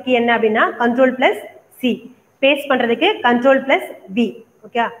ஷார்ட்கட் கீ என்ன அப்படின்னா Ctrl+C, பேஸ்ட் பண்றதுக்கு Ctrl+V.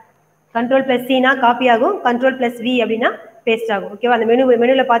 ஓகே, Ctrl+C னா காப்பி ஆகும், Ctrl+V அப்படின்னா பேஸ்ட் ஆகும். ஓகேவா, அந்த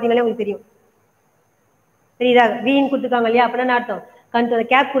மெனுல பாத்தீங்களா உங்களுக்கு தெரியும், தெரியுதா? வின்னு கொடுத்துருக்காங்க இல்லையா, அப்படின்னா என்ன அர்த்தம், கண்ட்ரோல்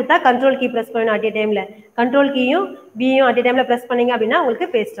கேப் கொடுத்தா கண்ட்ரோல் கீ ப்ரெஸ் பண்ணணும் அட் டைம்ல, கண்ட்ரோல் கீயும் வியும் அட் டைம்ல ப்ரெஸ் பண்ணீங்க அப்படின்னா உங்களுக்கு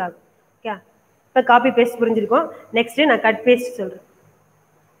பேஸ்ட் ஆகும். ஓகே, இப்போ காப்பி பேஸ்ட் புரிஞ்சிருக்கும். நெக்ஸ்ட் நான் கட் பேஸ்ட் சொல்றேன்.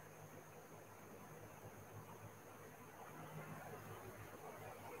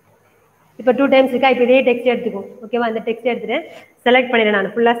 இப்போ 2 டைம்ஸ் இருக்கா, இப்போ இதே டெக்ஸ்ட் எடுத்துக்கும். ஓகேவா, இந்த டெக்ஸ்ட் எடுத்துட்டு செலக்ட் பண்ணிடுறேன்,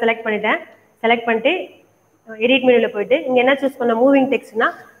 நான் ஃபுல்லாக செலக்ட் பண்ணிட்டேன். செலக்ட் பண்ணிட்டு எடிட் மெனுல போயிட்டு இங்கே என்ன சூஸ் பண்ண, மூவிங் டெக்ஸ்ட்னா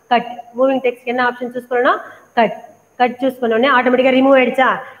கட். மூவிங் டெக்ஸ்ட் என்ன ஆப்ஷன் சூஸ் பண்ணணும், கட் சூஸ் பண்ணோடனே ஆட்டோமேட்டிக்காக ரிமூவ் ஆயிடுச்சா.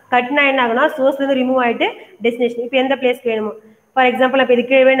 கட்னா என்ன ஆகுனா சோர்ஸ்லேருந்து ரிமூவ் ஆகிட்டு டெஸ்டினேஷன் இப்போ எந்த பிளேஸ்க்கு வேணுமோ. ஃபார் எக்ஸாம்பிள் இப்போ இது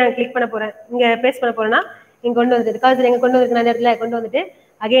கீழே நான் கிளிக் பண்ண போகிறேன், இங்கே பேஸ்ட் பண்ண போகிறேன்னா இங்கே கொண்டு வந்துட்டு காசு எங்கே கொண்டு வந்துருக்கு, அந்த இடத்துல கொண்டு வந்துட்டு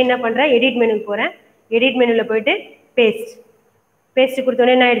அகைன் என்ன பண்ணுறேன், எடிட் மெனுக்கு போகிறேன். எடிட் மெனுவில் போயிட்டு பேஸ்ட்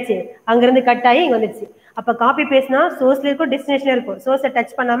கொடுத்தோடனே என்ன ஆயிடுச்சு, அங்கேருந்து கட் ஆகி இங்கே வந்துடுச்சு. அப்போ காப்பி பேஸ்ட்னா சோர்ஸ்ல இருக்கும், டெஸ்டினேஷன் இருக்கும். சோர்ஸை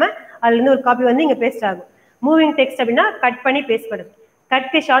டச் பண்ணாமல் அதுலேருந்து ஒரு காப்பி வந்து இங்கே பேஸ்ட் ஆகும். மூவிங் டெக்ஸ்ட் அப்படின்னா கட் பண்ணி பேஸ்ட் பண்ணுது.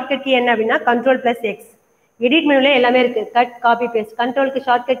 கட்க்கு ஷார்ட்கட் கீ என்ன அப்படின்னா Ctrl+X. எடிட் மெனுல எல்லாமே இருக்கு, கட், காப்பி, பேஸ்ட். கண்ட்ரோலுக்கு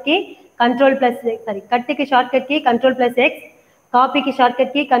ஷார்ட்கட் கீ கட்டுக்கு shortcut key Ctrl+X, காப்பிக்கு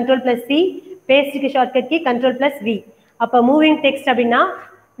shortcut key Ctrl+C, பேஸ்ட்டுக்கு shortcut key Ctrl+V. அப்போ மூவிங் டெக்ஸ்ட் அப்படின்னா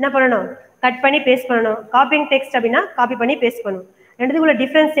என்ன பண்ணணும், கட் பண்ணி பேஸ்ட் பண்ணணும். காப்பிங் டெக்ஸ்ட் அப்படின்னா காப்பி பண்ணி பேஸ்ட் பண்ணணும். ரெண்டுத்துக்குள்ள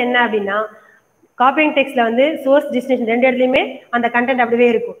டிஃபரன்ஸ் என்ன அப்படின்னா, காப்பிங் டெக்ஸ்ட்ல வந்து சோர்ஸ் டெஸ்டினேஷன் ரெண்டு இடத்துலையுமே அந்த கண்டென்ட் அப்படியே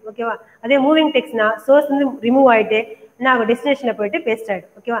இருக்கும். ஓகேவா, அதே மூவிங் டெக்ஸ்ட்னா சோர்ஸ் வந்து ரிமூவ் ஆயிட்டு என்ன ஆகும், டெஸ்டினேஷன்ல போயிட்டு பேஸ்ட்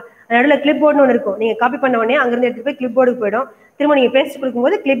ஆயிடும். ஓகேவா, நடுவில் கிளிப் போர்டுன்னு ஒன்று இருக்கும், நீங்க காப்பி பண்ண உடனே அங்கிருந்து எடுத்து போய் கிளிப் போர்டுக்கு போயிடும். திரும்ப நீங்க பேஸ்ட்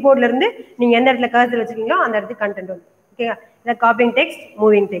கொடுக்கும்போது கிளிப் போர்ட்ல இருந்து நீங்க எந்த இடத்துல கர்சர் வச்சிருக்கீங்களோ அந்த இடத்துக்கு கண்டென்ட் வரும். ஓகேவா, இதான் காப்பிங் டெக்ஸ்ட்,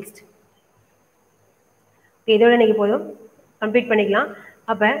 மூவிங் டெக்ஸ்ட். இதோட இன்னைக்கு போதும், கம்ப்ளீட் பண்ணிக்கலாம்.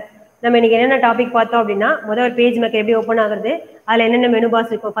 அப்ப நம்ம இன்னைக்கு என்னென்ன டாபிக் பார்த்தோம் அப்படின்னா, முதல் பேஜ் மேக்கர் எப்படி ஓப்பன் ஆகுறது, அதில் என்னென்ன மெனு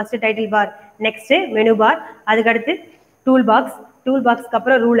பாக்ஸ் இருக்கும். First title bar, next menu பார், அதுக்கடுத்து டூல் பாக்ஸ்க்கு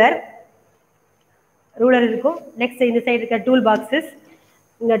அப்புறம் ரூலர் இருக்கும். நெக்ஸ்ட் இந்த சைடு இருக்க டூல் பாக்ஸஸ்,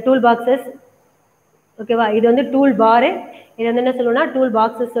 இந்த டூல் பாக்ஸஸ். ஓகேவா, இது வந்து டூல் பாரு, இது வந்து என்ன சொல்லுவோம்னா டூல்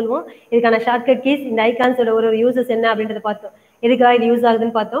பாக்ஸஸ் சொல்லுவோம். இதுக்கான ஷார்ட்கட் கீஸ், இந்த ஐகான்ஸோட ஒரு யூசஸ் என்ன அப்படின்றத பார்த்தோம், எதுக்காக இது யூஸ்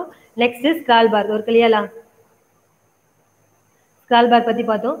ஆகுதுன்னு பார்த்தோம். நெக்ஸ்ட் ஸ்க்ரால் பார், ஒரு கிளியலா ஸ்க்ரால் பார் பத்தி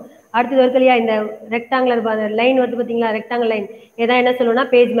பார்த்தோம். அடுத்தது ஒரு இல்லையா, இந்த ரெக்டாங்குலர் லைன் வந்து பார்த்தீங்களா, ரெக்டாங்கல் லைன் ஏதாவது என்ன சொல்லுவோம்னா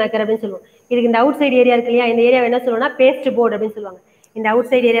பேஜ் மேக்கர் அப்படின்னு சொல்லுவோம். இதுக்கு இந்த அவுட் சைடு ஏரியா இருக்கு இல்லையா, இந்த ஏரியா என்ன சொல்லுவோம்னா பேஸ்ட் போர்டு அப்படின்னு சொல்லுவாங்க. இந்த அவுட்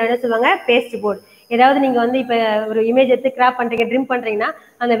சைடு ஏரியா என்ன சொல்லுவாங்க, பேஸ்ட் போர்டு. ஏதாவது நீங்க வந்து இப்போ ஒரு இமேஜ் எடுத்து கிராப் பண்றீங்க, ட்ரிம் பண்றீங்கன்னா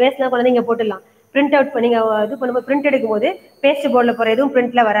அந்த வேஸ்ட்லாம் கொண்டு வந்து இங்கே போட்டுடலாம். பிரிண்ட் அவுட் பண்ணி இது பண்ணும்போது பிரிண்ட் எடுக்கும்போது பேஸ்ட் போர்டில் போகிற எதுவும்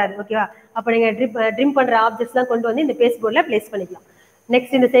பிரிண்ட்ல வராது. ஓகேவா, அப்போ நீங்கள் ட்ரிம் பண்ற ஆப்ஜெக்ட்ஸ்லாம் கொண்டு வந்து இந்த பேஸ்ட் போர்டில் பிளேஸ் பண்ணிக்கலாம்.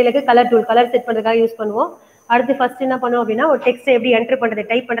 நெக்ஸ்ட் இந்த சைடுக்கு கலர் டூல், கலர் செட் பண்ணுறதுக்காக யூஸ் பண்ணுவோம். அடுத்து ஃபர்ஸ்ட் என்ன பண்ணுவோம் அப்படின்னா, ஒரு டெக்ஸ்ட்டை எப்படி என்டர் பண்றது,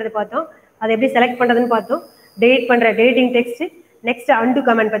 டைப் பண்றது பார்த்தோம். அதை எப்படி செலக்ட் பண்றதுன்னு பார்த்தோம். Deleting text. Next and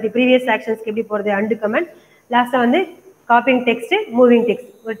comment பத்தி, ப்ரீவியஸ் ஆக்ஷன்ஸ்க்கு எப்படி போறது, அண்டு கமெண்ட். லாஸ்டா வந்து காப்பிங் டெக்ஸ்ட், மூவிங் டெக்ஸ்ட்.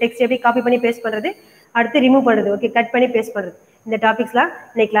 ஒரு டெக்ஸ்ட் எப்படி காப்பி பண்ணி பேஸ்ட் பண்றது, அடுத்து ரிமூவ் பண்றது, ஓகே, கட் பண்ணி பேஸ்ட் பண்றது. இந்த டாபிக்ஸ்லாம்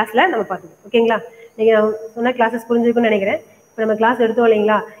இன்னைக்கு கிளாஸ்ல நம்ம பார்த்தோம். ஓகேங்களா, நீங்க சொன்ன கிளாஸஸ் புரிஞ்சிருக்கும்னு நினைக்கிறேன். இப்போ நம்ம கிளாஸ் எடுத்தோம்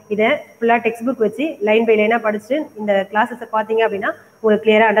இல்லைங்களா, இதை ஃபுல்லாக டெக்ஸ்ட் புக் வச்சு லைன் பை லைனாக படிச்சு இந்த கிளாஸஸை பார்த்தீங்க அப்படின்னா உங்களுக்கு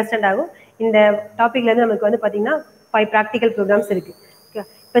கிளியராக அண்டர்ஸ்டாண்ட் ஆகும். இந்த டாப்பிக்லேருந்து நமக்கு வந்து பார்த்தீங்கன்னா 5 ப்ராக்டிக்கல் ப்ரோக்ராம்ஸ் இருக்குது. ஓகே,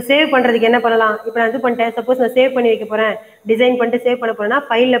 இப்போ சேவ் பண்ணுறதுக்கு என்ன பண்ணலாம், இப்போ நான் இது பண்ணிட்டேன், சப்போஸ் நான் சேவ் பண்ணி வைக்க போகிறேன், டிசைன் பண்ணிட்டு சேவ் பண்ண போகிறேன்னா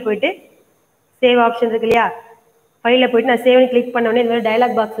ஃபைலில் போயிட்டு சேவ் ஆப்ஷன் இருக்கு இல்லையா, ஃபைலில் போயிட்டு நான் சேவ்னு கிளிக் பண்ணோடனே இந்த மாதிரி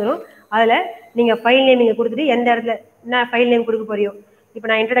டயலாக் பாக்ஸ் வரும். அதில் நீங்கள் ஃபைல் நேம் நீங்கள் கொடுத்துட்டு எந்த இடத்துல என்ன ஃபைல் நேம் கொடுக்க போறியோ, இப்போ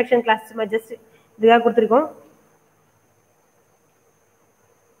நான் இன்ட்ரடக்ஷன் கிளாஸ் சும்மா ஜஸ்ட் இதுக்காக கொடுத்துருக்கோம்.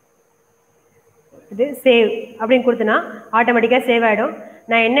 இது சேவ் அப்படின்னு கொடுத்தனா ஆட்டோமேட்டிக்காக சேவ் ஆகிடும்.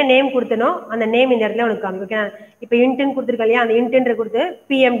 நான் என்ன நேம் கொடுத்தனோ அந்த நேம் இந்த இடத்துல உனக்கு காமிக்கும். ஓகே, இப்போ இன்ட்னு கொடுத்துருக்கேன் இல்லையா, அந்த இன்ட்ன்ற கொடுத்து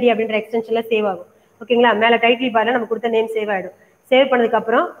PMD அப்படின்ற எக்ஸ்டென்ஷனில் சேவ் ஆகும். ஓகேங்களா, மேலே டைட்டில் பாரில் நம்ம கொடுத்த நேம் சேவ் ஆகிடும். சேவ்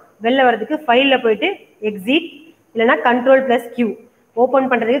பண்ணதுக்கப்புறம் வெளில வரதுக்கு ஃபைலில் போயிட்டு எக்ஸிட் இல்லைனா Ctrl+Q, ஓப்பன்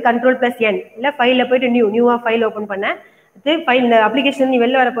பண்ணுறதுக்கு Ctrl+N, இல்லை ஃபைலில் போயிட்டு நியூவாக ஃபைல் ஓப்பன் பண்ணேன். ஃபைல் இந்த அப்ளிகேஷன் நீ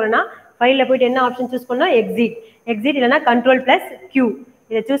வெளில வர போகிறேன்னா ஃபைலில் போயிட்டு என்ன ஆப்ஷன் சூஸ் பண்ணால் எக்ஸிட் இல்லைனா Ctrl+Q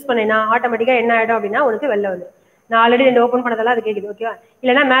இதை சூஸ் பண்ணேன்னா ஆட்டோமேட்டிக்காக என்ன ஆகிடும் அப்படின்னா உனக்கு வெளில வந்துடும். நான் ஆல்ரெடி 2 ஓப்பன் பண்ணதெல்லாம் அது கேட்குது. ஓகேவா?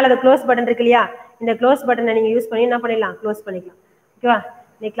 இல்லைன்னா மேலே அந்த க்ளோஸ் பட்டன் இருக்கு இல்லையா, இந்த க்ளோஸ் பட்டனை நீங்கள் யூஸ் பண்ணி என்ன பண்ணிடலாம், க்ளோஸ் பண்ணிக்கலாம். ஓகேவா?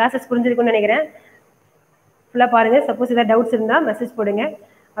 இன்னைக்கு கிளாஸஸ் புரிஞ்சிருக்குன்னு நினைக்கிறேன். ஃபுல்லாக பாருங்கள். சப்போஸ் ஏதாவது டவுட்ஸ் இருந்தால் மெசேஜ் போடுங்க.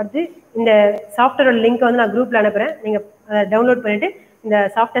 அடுத்து இந்த சாஃப்ட்வேரோட லிங்க்கை வந்து நான் குரூப்பில் அனுப்புகிறேன். நீங்கள் டவுன்லோட் பண்ணிவிட்டு இந்த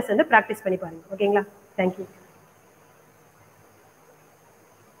சாஃப்ட்வேர்ஸ் வந்து ப்ராக்டிஸ் பண்ணி பாருங்கள். ஓகேங்களா? தேங்க்யூ.